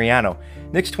Nick Mariano.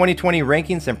 Nick's 2020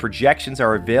 rankings and projections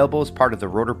are available as part of the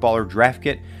Rotorballer Draft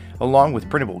Kit, along with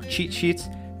printable cheat sheets,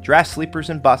 draft sleepers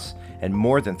and busts, and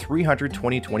more than 300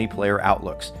 2020 player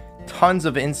outlooks. Tons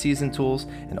of in-season tools,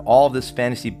 and all of this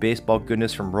fantasy baseball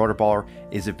goodness from Rotorballer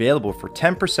is available for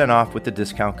 10% off with the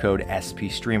discount code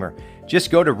SPStreamer.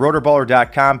 Just go to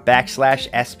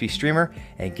rotorballer.com/SPStreamer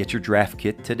and get your draft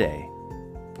kit today.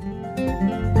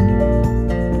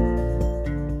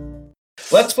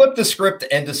 Let's flip the script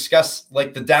and discuss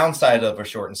like the downside of a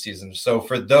shortened season. So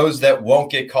for those that won't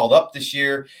get called up this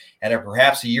year and are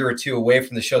perhaps a year or two away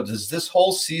from the show, does this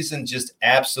whole season just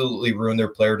absolutely ruin their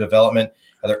player development?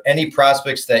 Are there any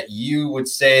prospects that you would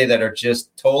say that are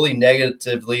just totally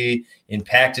negatively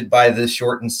impacted by this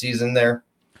shortened season there?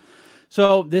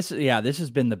 So this has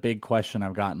been the big question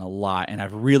I've gotten a lot, and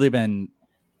I've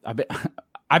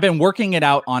been working it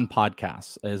out on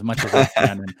podcasts as much as I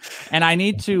can. And I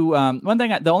need to,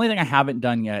 the only thing I haven't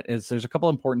done yet is there's a couple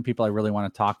important people I really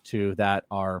want to talk to that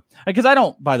are, because I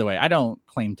don't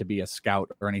claim to be a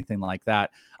scout or anything like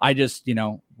that. I just,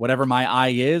 whatever my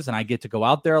eye is, and I get to go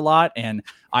out there a lot, and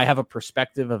I have a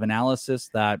perspective of analysis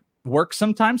that works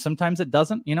sometimes it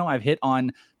doesn't. I've hit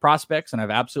on prospects and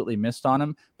I've absolutely missed on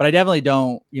them, but I definitely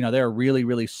don't. There are really,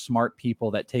 really smart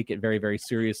people that take it very, very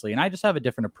seriously, and I just have a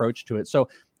different approach to it. So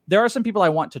there are some people I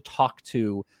want to talk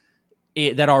to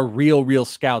that are real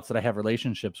scouts that I have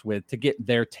relationships with to get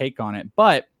their take on it.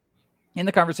 But in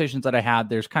the conversations that I had,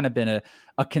 there's kind of been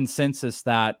a consensus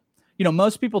that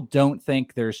most people don't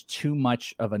think there's too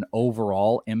much of an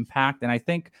overall impact, and I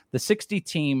think the 60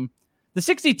 team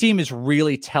is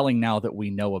really telling now that we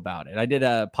know about it. I did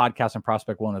a podcast on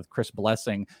Prospect One with Chris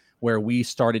Blessing where we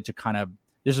started to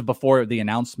this is before the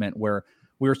announcement, where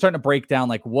we were starting to break down,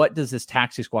 like, what does this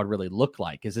taxi squad really look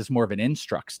like? Is this more of an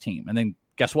instructs team? And then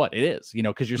guess what? It is,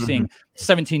 because you're seeing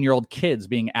 17-year-old kids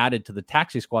being added to the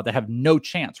taxi squad that have no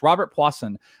chance. Robert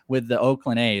Poisson with the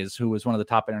Oakland A's, who was one of the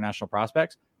top international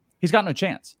prospects, he's got no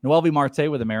chance. Noelvi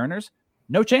Marte with the Mariners,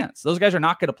 no chance. Those guys are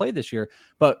not going to play this year.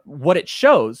 But what it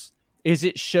shows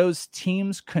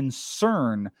teams'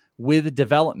 concern with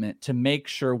development to make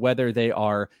sure whether they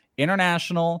are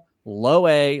international, low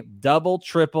A, double,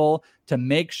 triple, to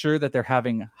make sure that they're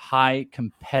having high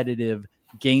competitive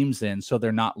games in so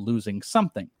they're not losing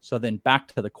something. So then back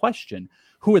to the question,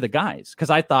 who are the guys? Because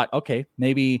I thought, okay,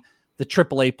 maybe the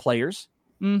AAA players,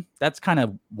 that's kind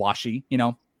of washy,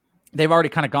 They've already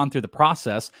kind of gone through the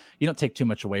process. You don't take too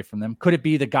much away from them. Could it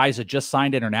be the guys that just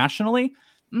signed internationally?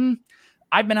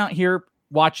 I've been out here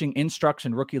watching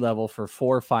instruction rookie level for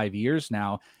 4 or 5 years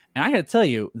now, and I got to tell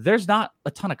you, there's not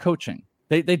a ton of coaching.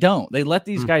 They don't. They let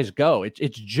these guys go.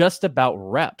 It's just about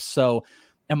reps. So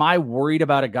am I worried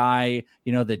about a guy,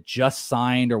 that just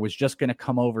signed or was just going to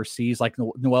come overseas, like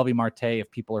Noelvi Marte, if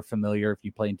people are familiar, if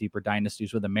you play in deeper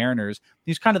dynasties with the Mariners,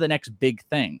 he's kind of the next big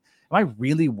thing. Am I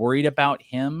really worried about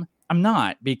him? I'm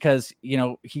not, because,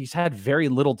 he's had very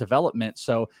little development.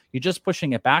 So you're just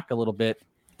pushing it back a little bit.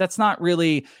 That's not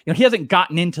really, he hasn't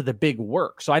gotten into the big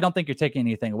work. So I don't think you're taking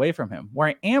anything away from him. Where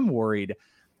I am worried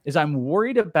is I'm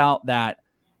worried about that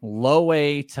low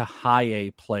A to high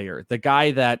A player, the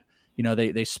guy that,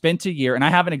 they spent a year, and I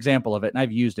have an example of it and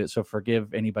I've used it. So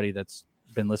forgive anybody that's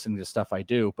been listening to stuff I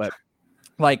do, but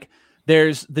like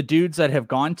there's the dudes that have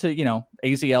gone to,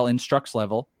 AZL instructs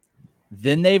level,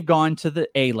 then they've gone to the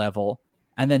A level.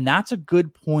 And then that's a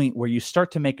good point where you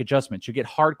start to make adjustments. You get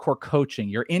hardcore coaching.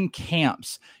 You're in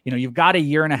camps. You've got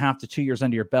 1.5 to 2 years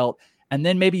under your belt. And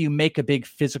then maybe you make a big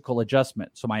physical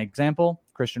adjustment. So my example,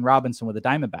 Christian Robinson with the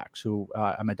Diamondbacks, who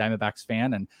I'm a Diamondbacks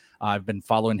fan, and I've been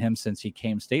following him since he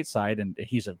came stateside, and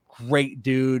he's a great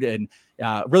dude. And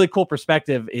really cool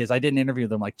perspective is I did an interview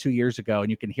with him like 2 years ago, and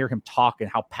you can hear him talk and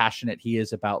how passionate he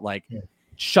is about like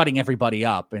shutting everybody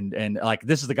up. And like,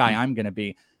 this is the guy I'm going to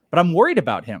be, but I'm worried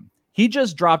about him. He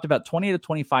just dropped about 20 to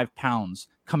 25 pounds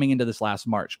coming into this last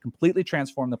March, completely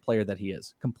transformed the player that he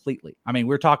is completely. I mean,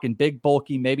 we're talking big,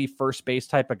 bulky, maybe first base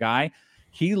type of guy.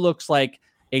 He looks like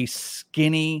a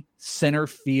skinny center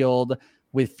field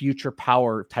with future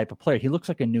power type of player. He looks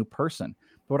like a new person.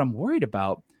 But what I'm worried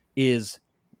about is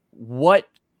what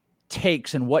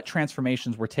takes and what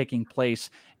transformations were taking place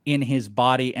in his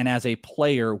body and as a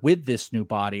player with this new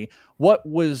body. What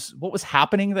was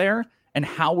happening there? And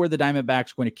how were the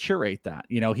Diamondbacks going to curate that?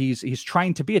 You know, he's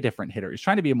trying to be a different hitter. He's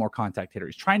trying to be a more contact hitter.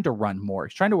 He's trying to run more.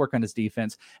 He's trying to work on his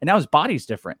defense. And now his body's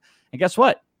different. And guess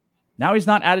what? Now he's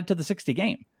not added to the 60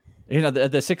 game. You know,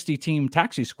 the 60 team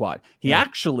taxi squad. He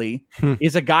actually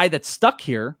is a guy that's stuck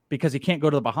here because he can't go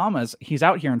to the Bahamas. He's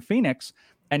out here in Phoenix,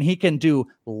 and he can do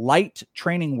light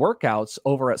training workouts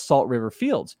over at Salt River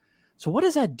Fields. So what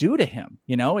does that do to him?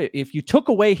 You know, if you took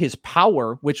away his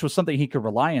power, which was something he could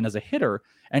rely on as a hitter,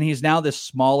 and he's now this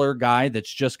smaller guy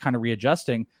that's just kind of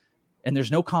readjusting, and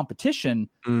there's no competition,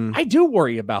 I do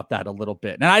worry about that a little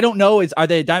bit. And I don't know, are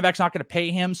the Diamondbacks not going to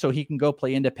pay him so he can go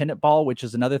play independent ball, which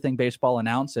is another thing baseball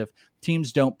announced. If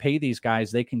teams don't pay these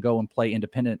guys, they can go and play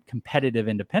competitive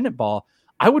independent ball.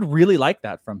 I would really like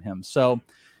that from him. So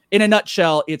in a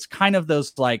nutshell, it's kind of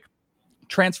those like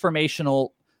transformational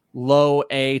low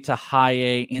A to high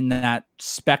A in that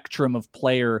spectrum of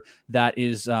player that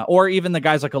is, or even the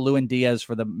guys like a Lewin Diaz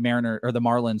for the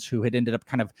Marlins, who had ended up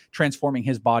kind of transforming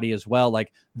his body as well.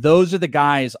 Like, those are the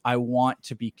guys I want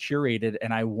to be curated,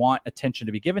 and I want attention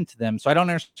to be given to them. So I don't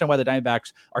understand why the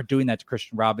Diamondbacks are doing that to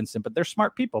Christian Robinson, but they're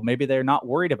smart people. Maybe they're not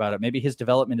worried about it. Maybe his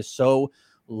development is so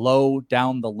low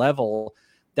down the level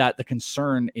that the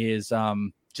concern is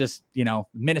just, you know,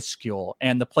 minuscule,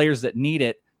 and the players that need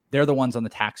it, they're the ones on the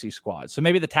taxi squad. So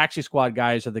maybe the taxi squad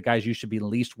guys are the guys you should be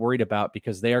least worried about,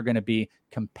 because they are going to be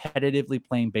competitively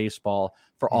playing baseball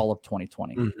for all of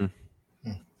 2020.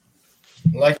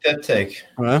 Like that take.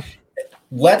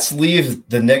 Let's leave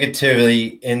the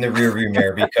negativity in the rearview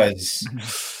mirror, because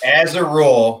as a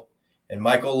rule, and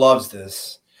Michael loves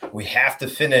this, we have to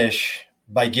finish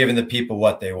by giving the people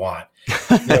what they want.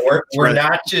 You know, we're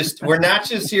not just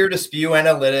here to spew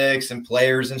analytics and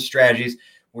players and strategies.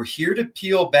 We're here to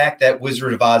peel back that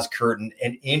Wizard of Oz curtain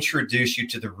and introduce you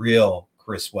to the real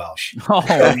Chris Welsh. Oh,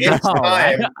 so no.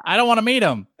 I don't want to meet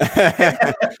him.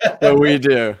 But we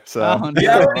do. So we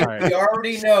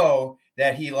already know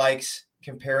that he likes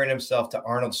comparing himself to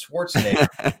Arnold Schwarzenegger.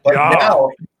 But now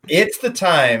it's the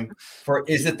time for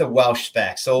Is It the Welsh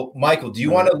Facts? So, Michael, do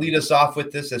you want to lead us off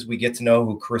with this as we get to know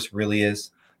who Chris really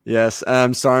is? Yes.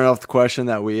 I'm starting off the question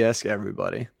that we ask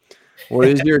everybody. What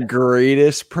is your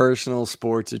greatest personal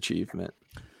sports achievement?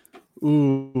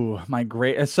 Ooh, my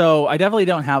great. So I definitely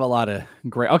don't have a lot of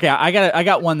great. Okay, I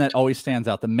got one that always stands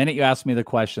out. The minute you asked me the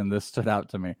question, this stood out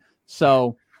to me.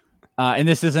 So, and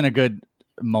this isn't a good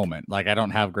moment. Like, I don't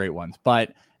have great ones,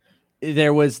 but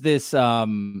there was this,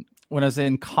 when I was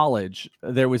in college,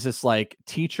 there was this like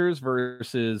teachers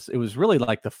versus, it was really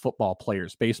like the football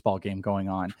players, baseball game going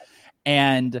on.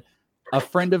 And a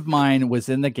friend of mine was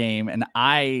in the game, and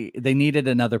they needed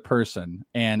another person,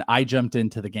 and I jumped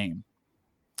into the game.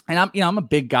 And I'm a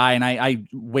big guy, and I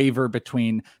waver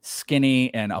between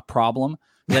skinny and a problem.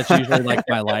 That's usually like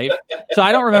my life. So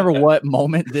I don't remember what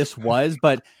moment this was,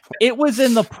 but it was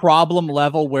in the problem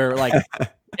level where like,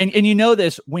 and you know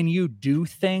this, when you do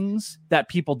things that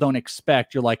people don't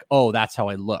expect, you're like, oh, that's how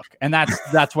I look. And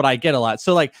that's what I get a lot.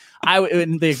 So like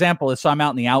the example is, so I'm out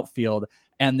in the outfield,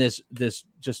 and this just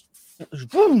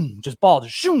ball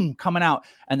just coming out,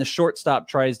 and the shortstop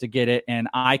tries to get it, and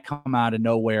I come out of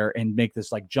nowhere and make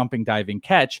this like jumping diving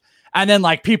catch, and then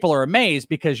like people are amazed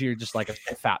because you're just like a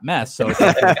fat mess. So it's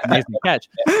like an amazing catch.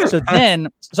 So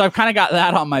I've kind of got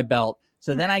that on my belt.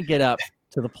 So then I get up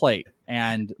to the plate,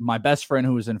 and my best friend,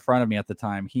 who was in front of me at the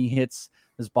time, he hits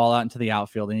this ball out into the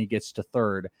outfield, and he gets to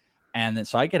third. And then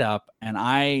so I get up, and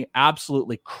I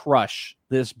absolutely crush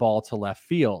this ball to left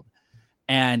field.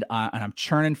 And I'm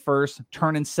turning first,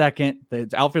 turning second. The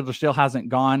outfielder still hasn't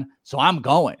gone, so I'm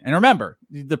going. And remember,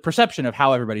 the perception of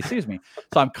how everybody sees me.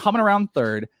 So I'm coming around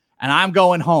third, and I'm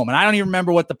going home. And I don't even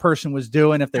remember what the person was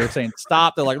doing. If they were saying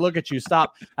stop, they're like, look at you,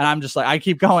 stop. And I'm just like, I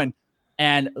keep going.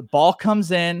 And the ball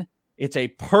comes in. It's a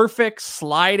perfect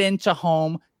slide into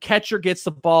home. Catcher gets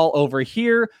the ball over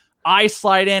here. I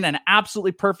slide in, an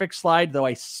absolutely perfect slide, though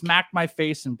I smacked my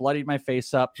face and bloodied my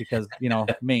face up because,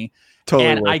 me. Totally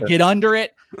and I get under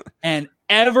it, and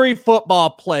every football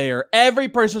player, every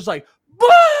person's like,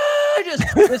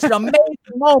 it's an amazing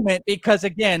moment because,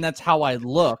 again, that's how I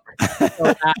look. So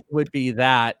that would be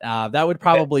that.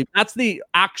 That's the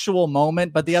actual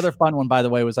moment. But the other fun one, by the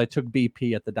way, was I took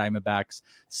BP at the Diamondbacks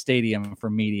Stadium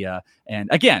for media. And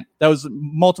again, those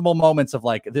multiple moments of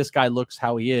like, this guy looks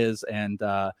how he is, and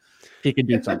he can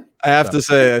do something. I have to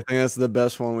say, I think that's the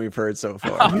best one we've heard so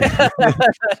far.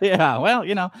 Yeah, well,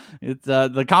 it's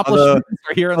the accomplishments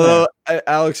are here and there.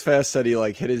 Alex Fast said he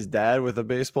like hit his dad with a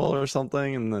baseball or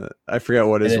something, and I forget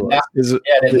what his was.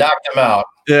 It knocked him out.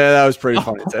 Yeah, that was pretty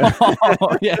funny too.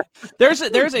 Yeah, there's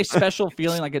a special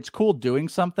feeling, like it's cool doing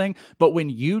something, but when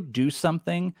you do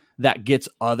something that gets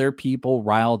other people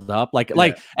riled up,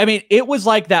 I mean, it was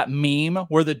like that meme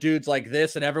where the dude's like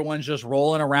this and everyone's just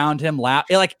rolling around him,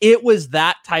 like it was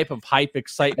that type of hype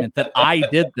excitement that I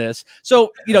did this.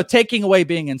 So, taking away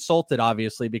being insulted,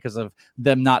 obviously, because of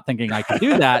them not thinking I could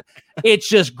do that, it's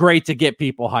just great to get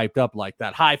people hyped up like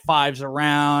that. High fives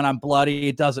around, I'm bloody,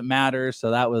 it doesn't matter.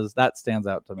 So that stands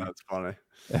out to me. That's funny.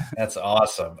 That's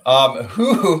awesome.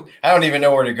 I don't even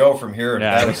know where to go from here.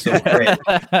 Yeah. That was so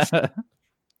great.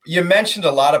 You mentioned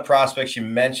a lot of prospects. You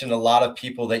mentioned a lot of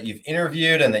people that you've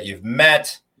interviewed and that you've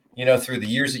met, through the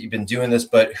years that you've been doing this.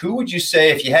 But who would you say,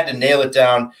 if you had to nail it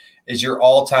down, is your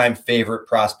all-time favorite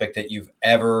prospect that you've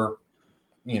ever,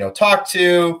 talked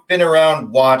to, been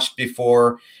around, watched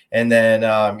before, and then,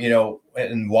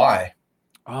 and why?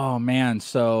 Oh, man.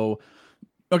 So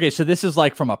this is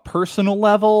like from a personal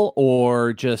level,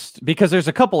 or just because there's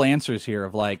a couple answers here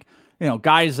of like,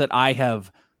 guys that I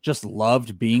have just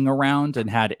loved being around and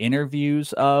had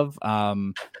interviews of.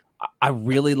 I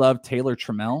really love Taylor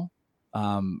Trammell,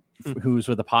 who's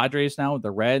with the Padres now, with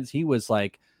the Reds. He was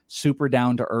like super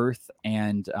down to earth,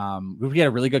 and we had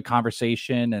a really good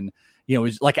conversation. And it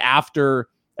was like after.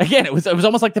 Again, it was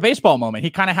almost like the baseball moment. He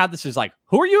kind of had this, is like,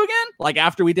 who are you again? Like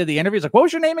after we did the interview, he's like, what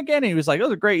was your name again? And he was like,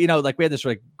 those are great. Like we had this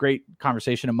like great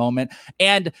conversation, a moment.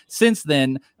 And since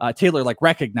then, Taylor like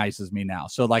recognizes me now.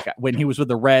 So like when he was with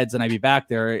the Reds and I'd be back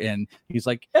there and he's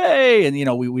like, hey,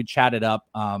 and we chatted up.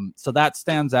 So that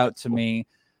stands out to me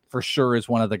for sure as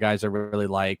one of the guys I really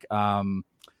like.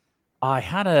 I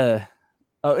had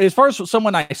as far as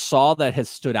someone I saw that has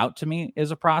stood out to me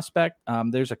as a prospect,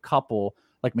 there's a couple.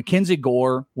 Like Mackenzie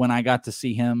Gore, when I got to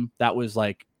see him, that was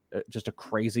like just a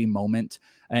crazy moment.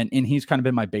 And he's kind of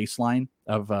been my baseline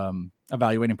of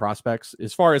evaluating prospects.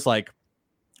 As far as like,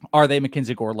 are they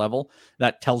Mackenzie Gore level?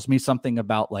 That tells me something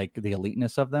about like the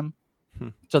eliteness of them.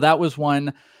 So that was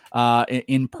one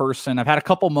in person. I've had a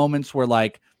couple moments where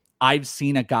like I've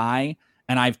seen a guy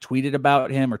and I've tweeted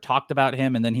about him or talked about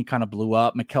him, and then he kind of blew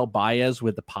up. Miguel Baez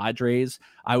with the Padres.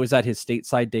 I was at his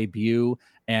stateside debut,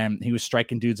 and he was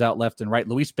striking dudes out left and right.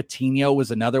 Luis Patino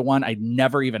was another one. I'd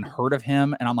never even heard of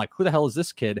him, and I'm like, who the hell is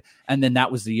this kid? And then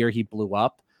that was the year he blew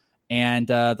up. And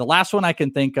the last one I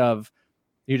can think of,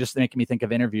 you're just making me think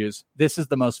of interviews. This is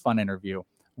the most fun interview,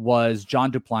 was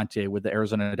John Duplantier with the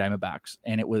Arizona Diamondbacks,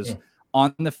 and it was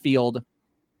on the field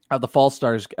of the Fall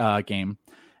Stars game,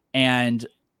 and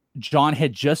John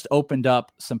had just opened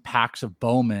up some packs of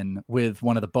Bowman with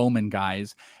one of the Bowman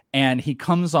guys, and he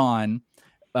comes on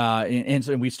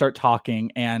and we start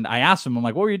talking, and I asked him, I'm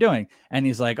like, what were you doing? And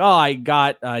he's like, I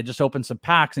just opened some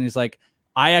packs. And he's like,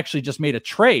 I actually just made a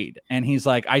trade. And he's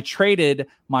like, I traded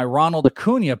my Ronald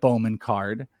Acuna Bowman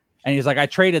card. And he's like, I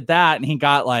traded that. And he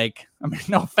got like, I mean,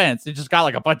 no offense, he just got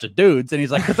like a bunch of dudes. And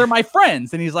he's like, because they're my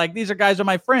friends. And he's like, these guys are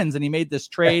my friends. And he made this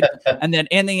trade. And then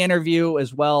in the interview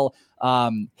as well,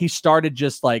 he started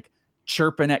just like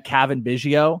chirping at Kevin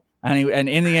Biggio. And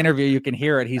in the interview, you can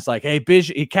hear it. He's like, hey,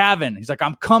 Kevin. He's like,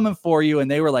 I'm coming for you. And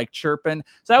they were like chirping.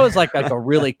 So that was like a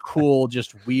really cool,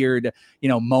 just weird,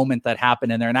 moment that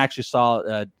happened in there. And I actually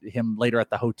saw him later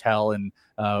at the hotel and,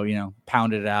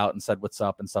 pounded it out and said, what's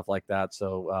up and stuff like that.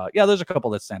 So, there's a couple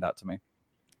that stand out to me.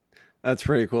 That's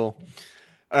pretty cool.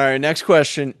 All right. Next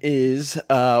question is,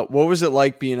 what was it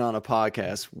like being on a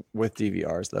podcast with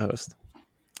DVR as the host?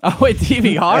 Oh, wait,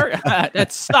 DVR?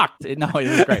 That sucked. No, it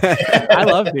was great. I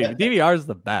love DVR. DVR is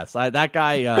the best. That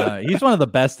guy, he's one of the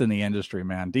best in the industry,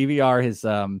 man. DVR,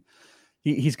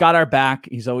 he's got our back.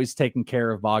 He's always taken care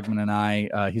of Bogman and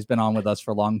I. He's been on with us for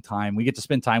a long time. We get to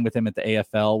spend time with him at the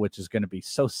AFL, which is going to be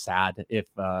so sad if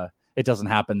it doesn't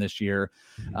happen this year.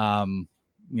 Have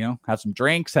some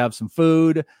drinks, have some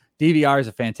food, DVR is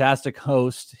a fantastic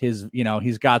host. He's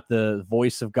got the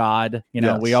voice of God.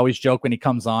 We always joke when he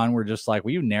comes on, we're just like,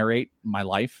 will you narrate my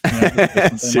life?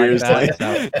 Seriously. Like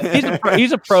so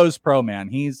he's a pro's pro, man.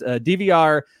 He's a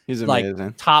DVR. He's like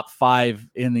amazing. top 5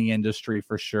 in the industry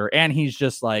for sure. And he's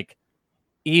just like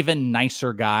even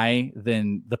nicer guy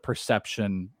than the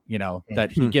perception,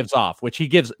 that he gives off, which he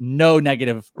gives no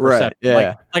negative perception. Right.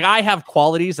 Yeah. Like I have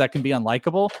qualities that can be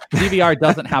unlikable. DVR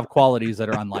doesn't have qualities that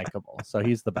are unlikable. So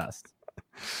he's the best.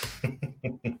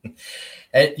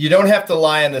 And you don't have to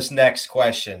lie on this next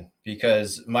question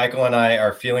because Michael and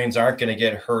our feelings aren't going to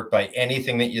get hurt by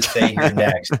anything that you say here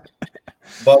next.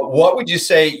 But what would you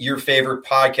say your favorite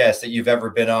podcast that you've ever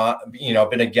been on,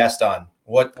 been a guest on?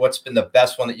 What's been the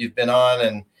best one that you've been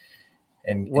on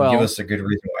and give us a good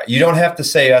reason why. You don't have to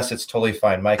say us. It's totally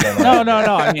fine. Michael. No.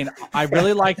 I mean, I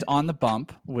really liked On the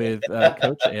Bump with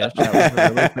Coach Ish.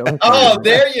 That was really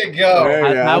there you go.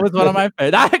 That was one of my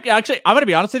favorites. Actually, I'm going to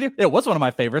be honest with you. It was one of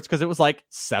my favorites because it was like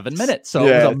 7 minutes. So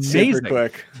it was amazing. Super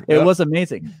quick. It was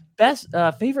amazing. Best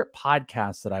favorite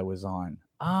podcast that I was on.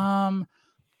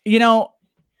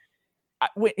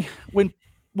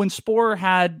 When Spore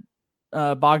had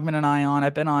Bogman and I on,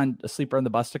 I've been on a Sleeper on the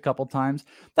Bus a couple times.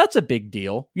 That's a big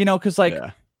deal, because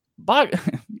Bogman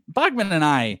and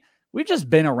I, we've just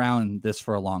been around this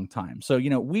for a long time. So,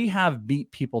 we have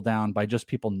beat people down by just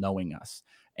people knowing us.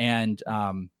 And,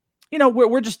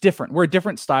 we're just different. We're a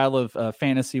different style of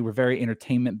fantasy. We're very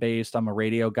entertainment based. I'm a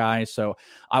radio guy, so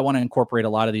I want to incorporate a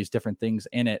lot of these different things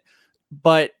in it.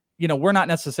 But, we're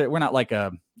not like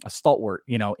a stalwart,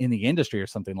 in the industry or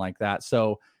something like that.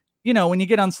 So, when you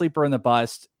get on Sleeper in the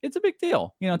Bust, it's a big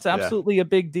deal. It's absolutely a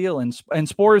big deal. And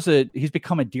Spore's he's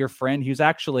become a dear friend. He was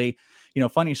actually,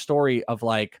 funny story of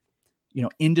like,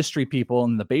 industry people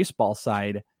in the baseball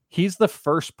side. He's the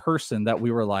first person that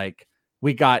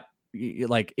we got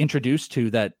introduced to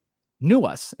that knew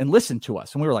us and listened to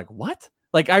us. And we were like, what?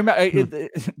 Like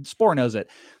Spore knows it.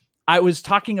 I was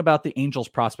talking about the Angels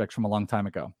prospects from a long time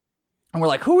ago. And we're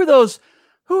like, who are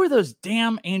those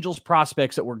damn Angels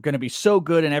prospects that were going to be so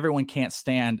good and everyone can't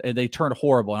stand, and they turned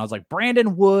horrible? And I was like,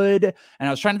 Brandon Wood. And I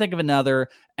was trying to think of another,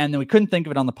 and then we couldn't think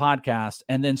of it on the podcast.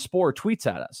 And then Spore tweets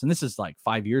at us, and this is like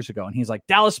 5 years ago. And he's like,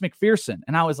 Dallas McPherson.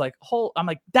 And I was like, I'm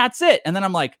like, that's it. And then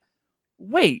I'm like,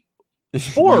 wait,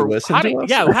 Spore, how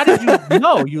did you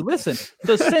know? You listen.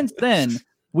 So since then,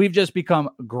 we've just become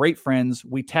great friends.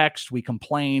 We text, we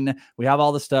complain, we have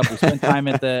all the stuff. We spend time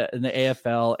in the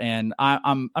AFL, and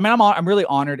I'm really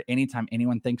honored anytime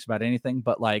anyone thinks about anything.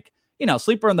 But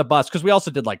Sleeper on the Bus, because we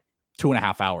also did like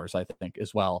 2.5 hours, I think,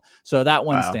 as well. So that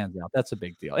one stands out. That's a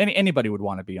big deal. Anybody would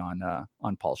want to be on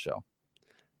Paul's show.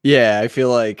 Yeah, I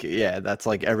feel like that's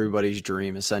like everybody's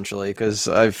dream essentially, because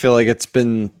I feel like it's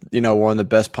been one of the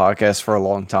best podcasts for a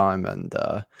long time, and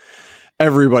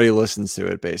everybody listens to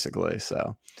it basically.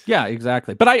 So yeah,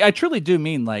 exactly. But I truly do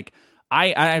mean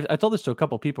I told this to a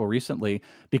couple of people recently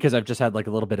because I've just had like a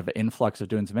little bit of an influx of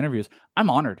doing some interviews. I'm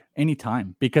honored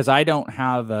anytime because I don't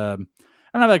have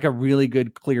like a really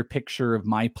good clear picture of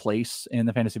my place in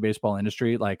the fantasy baseball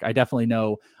industry. Like I definitely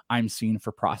know I'm seen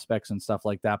for prospects and stuff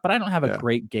like that, but I don't have a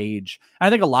great gauge. And I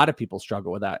think a lot of people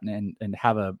struggle with that and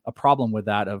have a problem with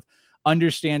that of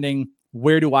understanding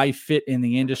where do I fit in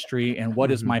the industry and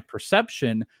what is my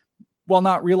perception, while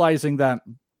not realizing that,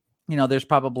 there's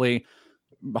probably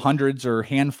hundreds or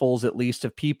handfuls at least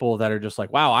of people that are just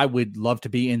like, wow, I would love to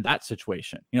be in that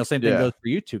situation. Same thing goes for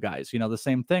you two guys, the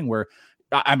same thing where,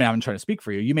 I'm trying to speak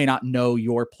for you. You may not know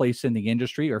your place in the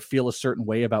industry or feel a certain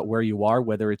way about where you are,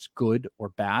 whether it's good or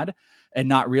bad, and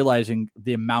not realizing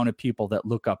the amount of people that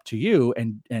look up to you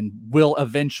and will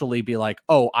eventually be like,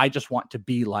 oh, I just want to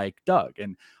be like Doug.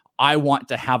 And I want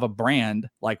to have a brand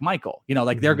like Michael,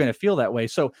 they're going to feel that way.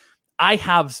 So I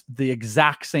have the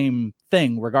exact same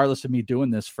thing, regardless of me doing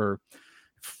this for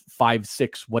 5,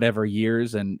 6, whatever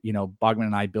years. And, Bogman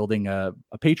and I building a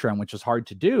Patreon, which is hard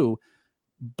to do.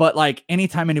 But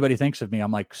anytime anybody thinks of me,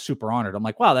 I'm like super honored. I'm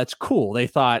like, wow, that's cool. They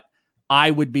thought I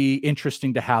would be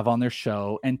interesting to have on their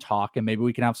show and talk, and maybe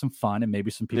we can have some fun, and maybe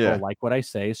some people like what I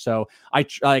say. So I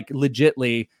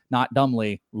legitly, not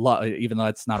dumbly, even though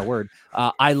that's not a word.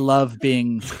 I love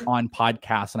being on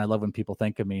podcasts, and I love when people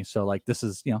think of me. So this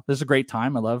is a great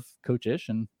time. I love Coach Ish,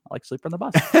 and I like Sleeper on the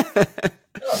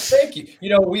Bus. Thank you.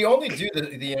 We only do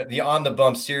the on the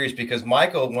bump series because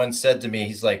Michael once said to me,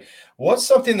 he's like, "What's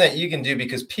something that you can do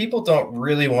because people don't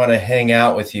really want to hang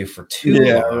out with you for too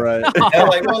long?" Right. And I'm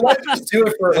like, "Well, let's just do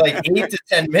it for like 8 to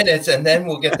 10 minutes, and then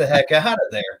we'll get the heck out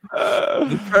of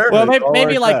there." Well,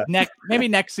 maybe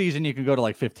next season you can go to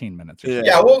like 15 minutes.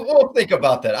 Yeah, we'll think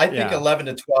about that. I think 11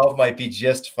 to 12 might be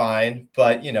just fine,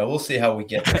 but we'll see how we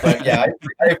get there. But yeah,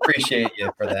 I appreciate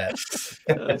you for that.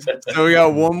 So we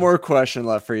got one more question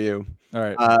left for you. All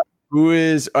right.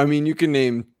 You can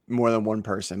name more than one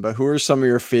person, but who are some of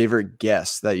your favorite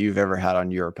guests that you've ever had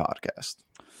on your podcast?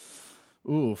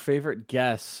 Ooh, favorite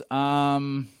guests.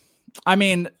 I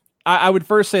would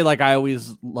first say, like, I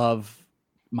always love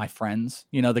my friends,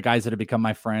 the guys that have become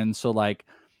my friends. So like,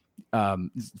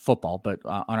 football, but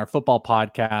on our football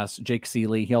podcast, Jake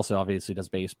Seeley, he also obviously does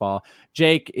baseball.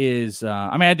 Jake is,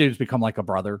 that dude's become like a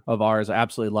brother of ours. I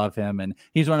absolutely love him. And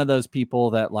he's one of those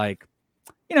people that, like,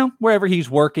 wherever he's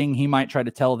working, he might try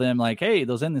to tell them like, hey,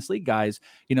 those in this league guys,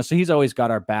 so he's always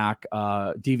got our back.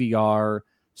 DVR,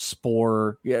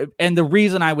 Spore. And the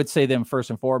reason I would say them first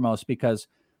and foremost, because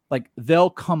like they'll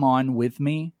come on with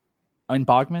me in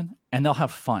Bogman and they'll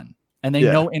have fun. And they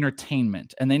know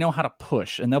entertainment and they know how to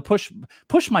push, and they'll push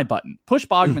my button, push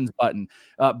Bogman's button,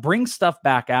 bring stuff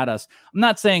back at us. I'm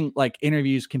not saying like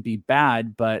interviews can be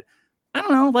bad, but I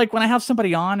don't know, like when I have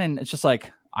somebody on and it's just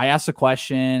like, I ask a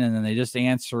question and then they just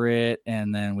answer it.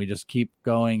 And then we just keep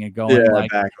going and going.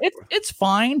 It's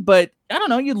fine, but I don't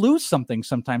know, you lose something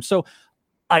sometimes. So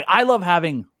I love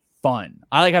having fun.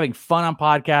 I like having fun on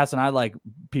podcasts, and I like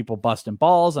people busting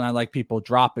balls, and I like people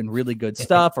dropping really good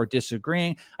stuff or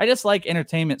disagreeing. I just like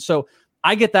entertainment. So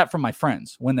I get that from my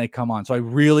friends when they come on. So I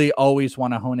really always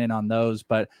want to hone in on those.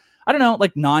 But I don't know,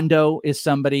 like Nando is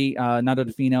somebody, Nando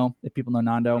DeFino, if people know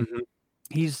Nando. Mm-hmm.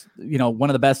 He's, one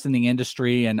of the best in the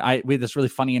industry. And we had this really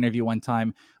funny interview one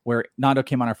time where Nando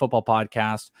came on our football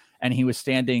podcast and he was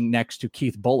standing next to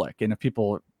Keith Bullock. And if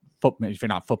you're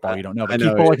not football, you don't know, but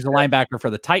Keith Bullock is a linebacker for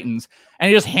the Titans, and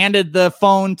he just handed the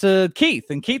phone to Keith,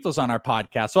 and Keith was on our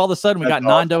podcast. So all of a sudden we got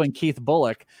Nando and Keith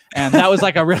Bullock, and that was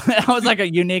like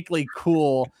a uniquely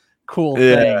cool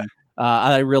thing.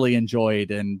 I really enjoyed,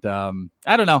 and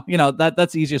I don't know,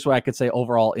 that's the easiest way I could say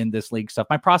overall in this league stuff.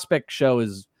 My prospect show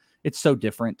it's so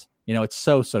different. It's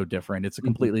so different. It's a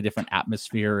completely different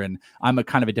atmosphere, and I'm a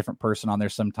kind of a different person on there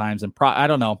sometimes. And I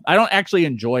don't know. I don't actually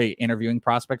enjoy interviewing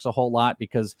prospects a whole lot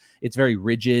because it's very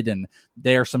rigid, and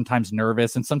they're sometimes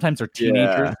nervous, and sometimes they're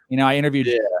teenagers. I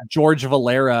interviewed George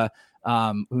Valera,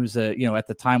 who's at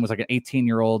the time was like an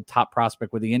 18-year-old top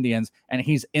prospect with the Indians, and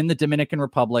he's in the Dominican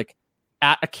Republic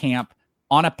at a camp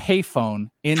on a payphone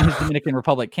in his Dominican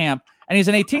Republic camp. And he's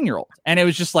an 18-year-old. And it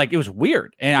was just like, it was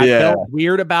weird. And I felt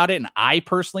weird about it. And I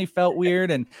personally felt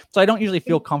weird. And so I don't usually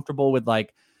feel comfortable with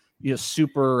like,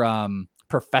 super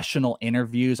professional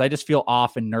interviews. I just feel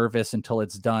off and nervous until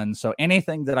it's done. So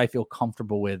anything that I feel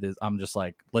comfortable with is, I'm just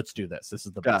like, let's do this. This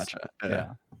is the best. Gotcha.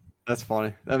 Yeah. That's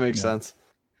funny. That makes sense.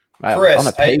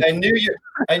 Chris, I knew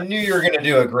you were going to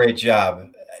do a great job,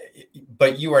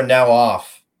 but you are now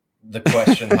off the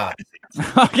question hot.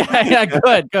 Okay, yeah,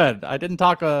 good. I didn't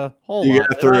talk a whole lot.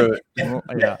 Got through it.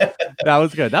 Yeah, that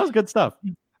was good. That was good stuff.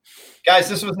 Guys,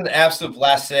 this was an absolute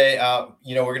blast today.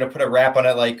 We're going to put a wrap on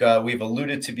it like we've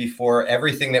alluded to before.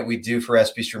 Everything that we do for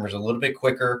SP Streamers a little bit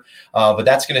quicker, but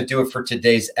that's going to do it for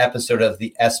today's episode of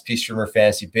the SP Streamer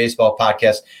Fantasy Baseball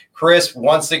Podcast. Chris,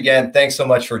 once again, thanks so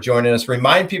much for joining us.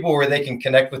 Remind people where they can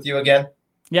connect with you again.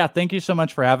 Yeah, thank you so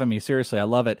much for having me. Seriously, I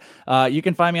love it. You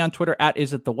can find me on Twitter at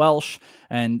 @IsItTheWelsh,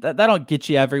 and that'll get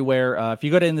you everywhere. If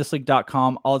you go to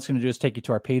inthisleague.com, all it's going to do is take you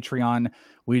to our Patreon.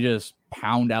 We just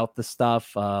pound out the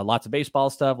stuff, lots of baseball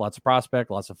stuff, lots of prospect,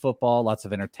 lots of football, lots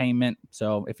of entertainment.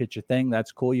 So if it's your thing,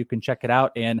 that's cool. You can check it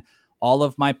out. And all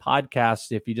of my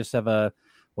podcasts, if you just have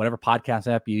whatever podcast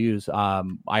app you use,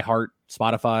 iHeart,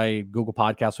 Spotify, Google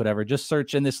Podcasts, whatever, just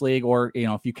search In This League, or,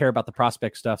 if you care about the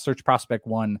prospect stuff, search Prospect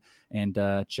One and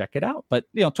check it out. But,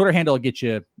 Twitter handle will get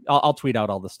you, I'll tweet out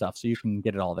all the stuff so you can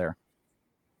get it all there.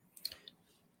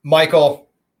 Michael,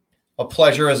 a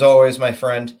pleasure as always, my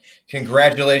friend.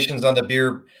 Congratulations on the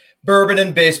beer, bourbon,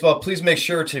 and baseball. Please make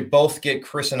sure to both get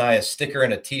Chris and I a sticker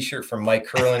and a t-shirt from Mike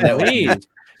Curlin. That would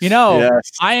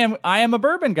yes. I am a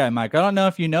bourbon guy, Mike. I don't know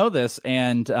if you know this.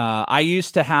 And I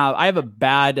have a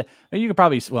bad, you could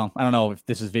probably, I don't know if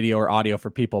this is video or audio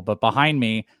for people, but behind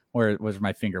me, where was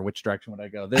my finger? Which direction would I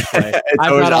go? This way.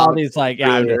 I've got all these I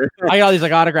got all these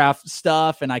autograph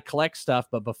stuff, and I collect stuff.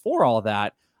 But before all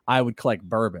that, I would collect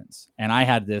bourbons, and I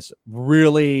had this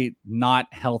really not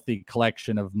healthy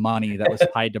collection of money that was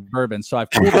tied to bourbon. So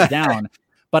I've cooled it down.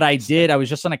 But I was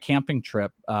just on a camping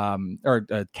trip, or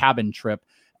a cabin trip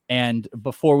And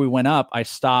before we went up, I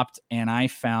stopped and I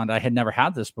found I had never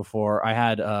had this before. I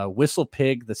had Whistle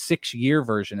Pig, the 6-year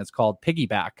version. It's called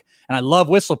Piggyback. And I love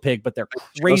Whistle Pig, but they're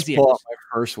crazy. I just bought my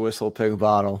first Whistle Pig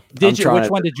bottle. Did you? Which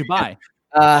one did you buy?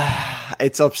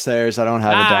 It's upstairs. I don't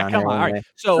have it down here. All right.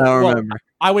 So I don't remember.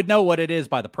 I would know what it is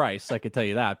by the price. I could tell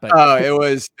you that. But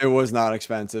it was not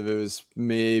expensive. It was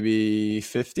maybe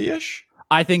 50-ish.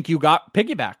 I think you got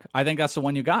Piggyback. I think that's the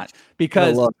one you got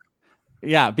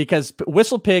because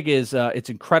Whistle Pig is it's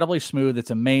incredibly smooth.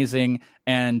 It's amazing.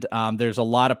 And there's a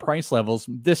lot of price levels.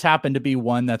 This happened to be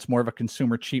one that's more of a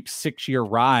consumer cheap 6-year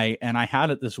rye. And I had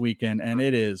it this weekend and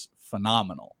it is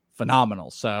phenomenal.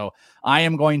 So I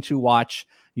am going to watch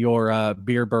your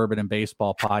beer, bourbon, and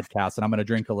baseball podcast, and I'm going to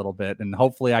drink a little bit, and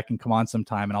hopefully I can come on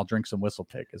sometime and I'll drink some Whistle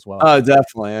Pig as well. Oh,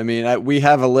 definitely. I mean, we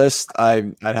have a list.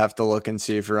 I'd have to look and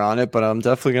see if you're on it, but I'm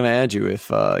definitely going to add you if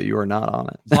you are not on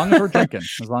it. As long as we're drinking.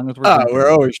 We're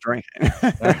always drinking.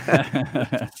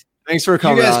 Thanks for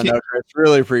coming on, Chris.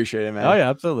 Really appreciate it, man. Oh, yeah,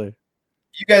 absolutely.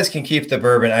 You guys can keep the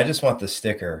bourbon. I just want the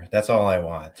sticker. That's all I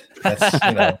want. That's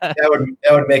that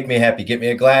would make me happy. Get me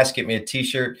a glass, get me a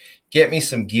t-shirt, get me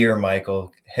some gear,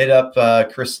 Michael. Hit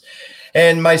up Chris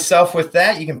and myself with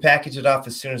that. You can package it off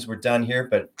as soon as we're done here.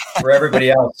 But for everybody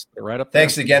else, right up there.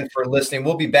 Thanks again for listening.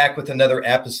 We'll be back with another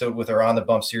episode with our On the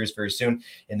Bump series very soon.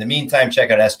 In the meantime,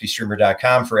 check out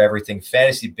sbstreamer.com for everything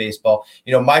fantasy baseball.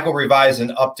 Michael revised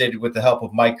and updated with the help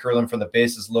of Mike Curlin from the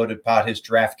Bases Loaded Pod, his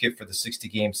draft kit for the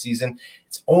 60-game season.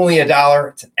 It's only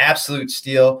 $1. It's an absolute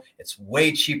steal. It's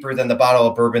way cheaper than the bottle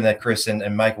of bourbon that Chris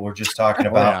and Michael were just talking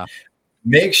about. Yeah.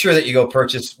 Make sure that you go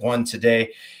purchase one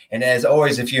today. And as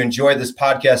always, if you enjoyed this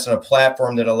podcast on a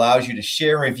platform that allows you to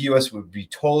share and review us, would be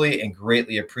totally and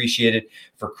greatly appreciated.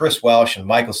 For Chris Welsh and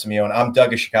Michael Simeone, I'm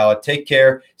Doug Ishikawa. Take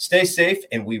care, stay safe,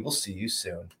 and we will see you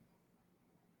soon.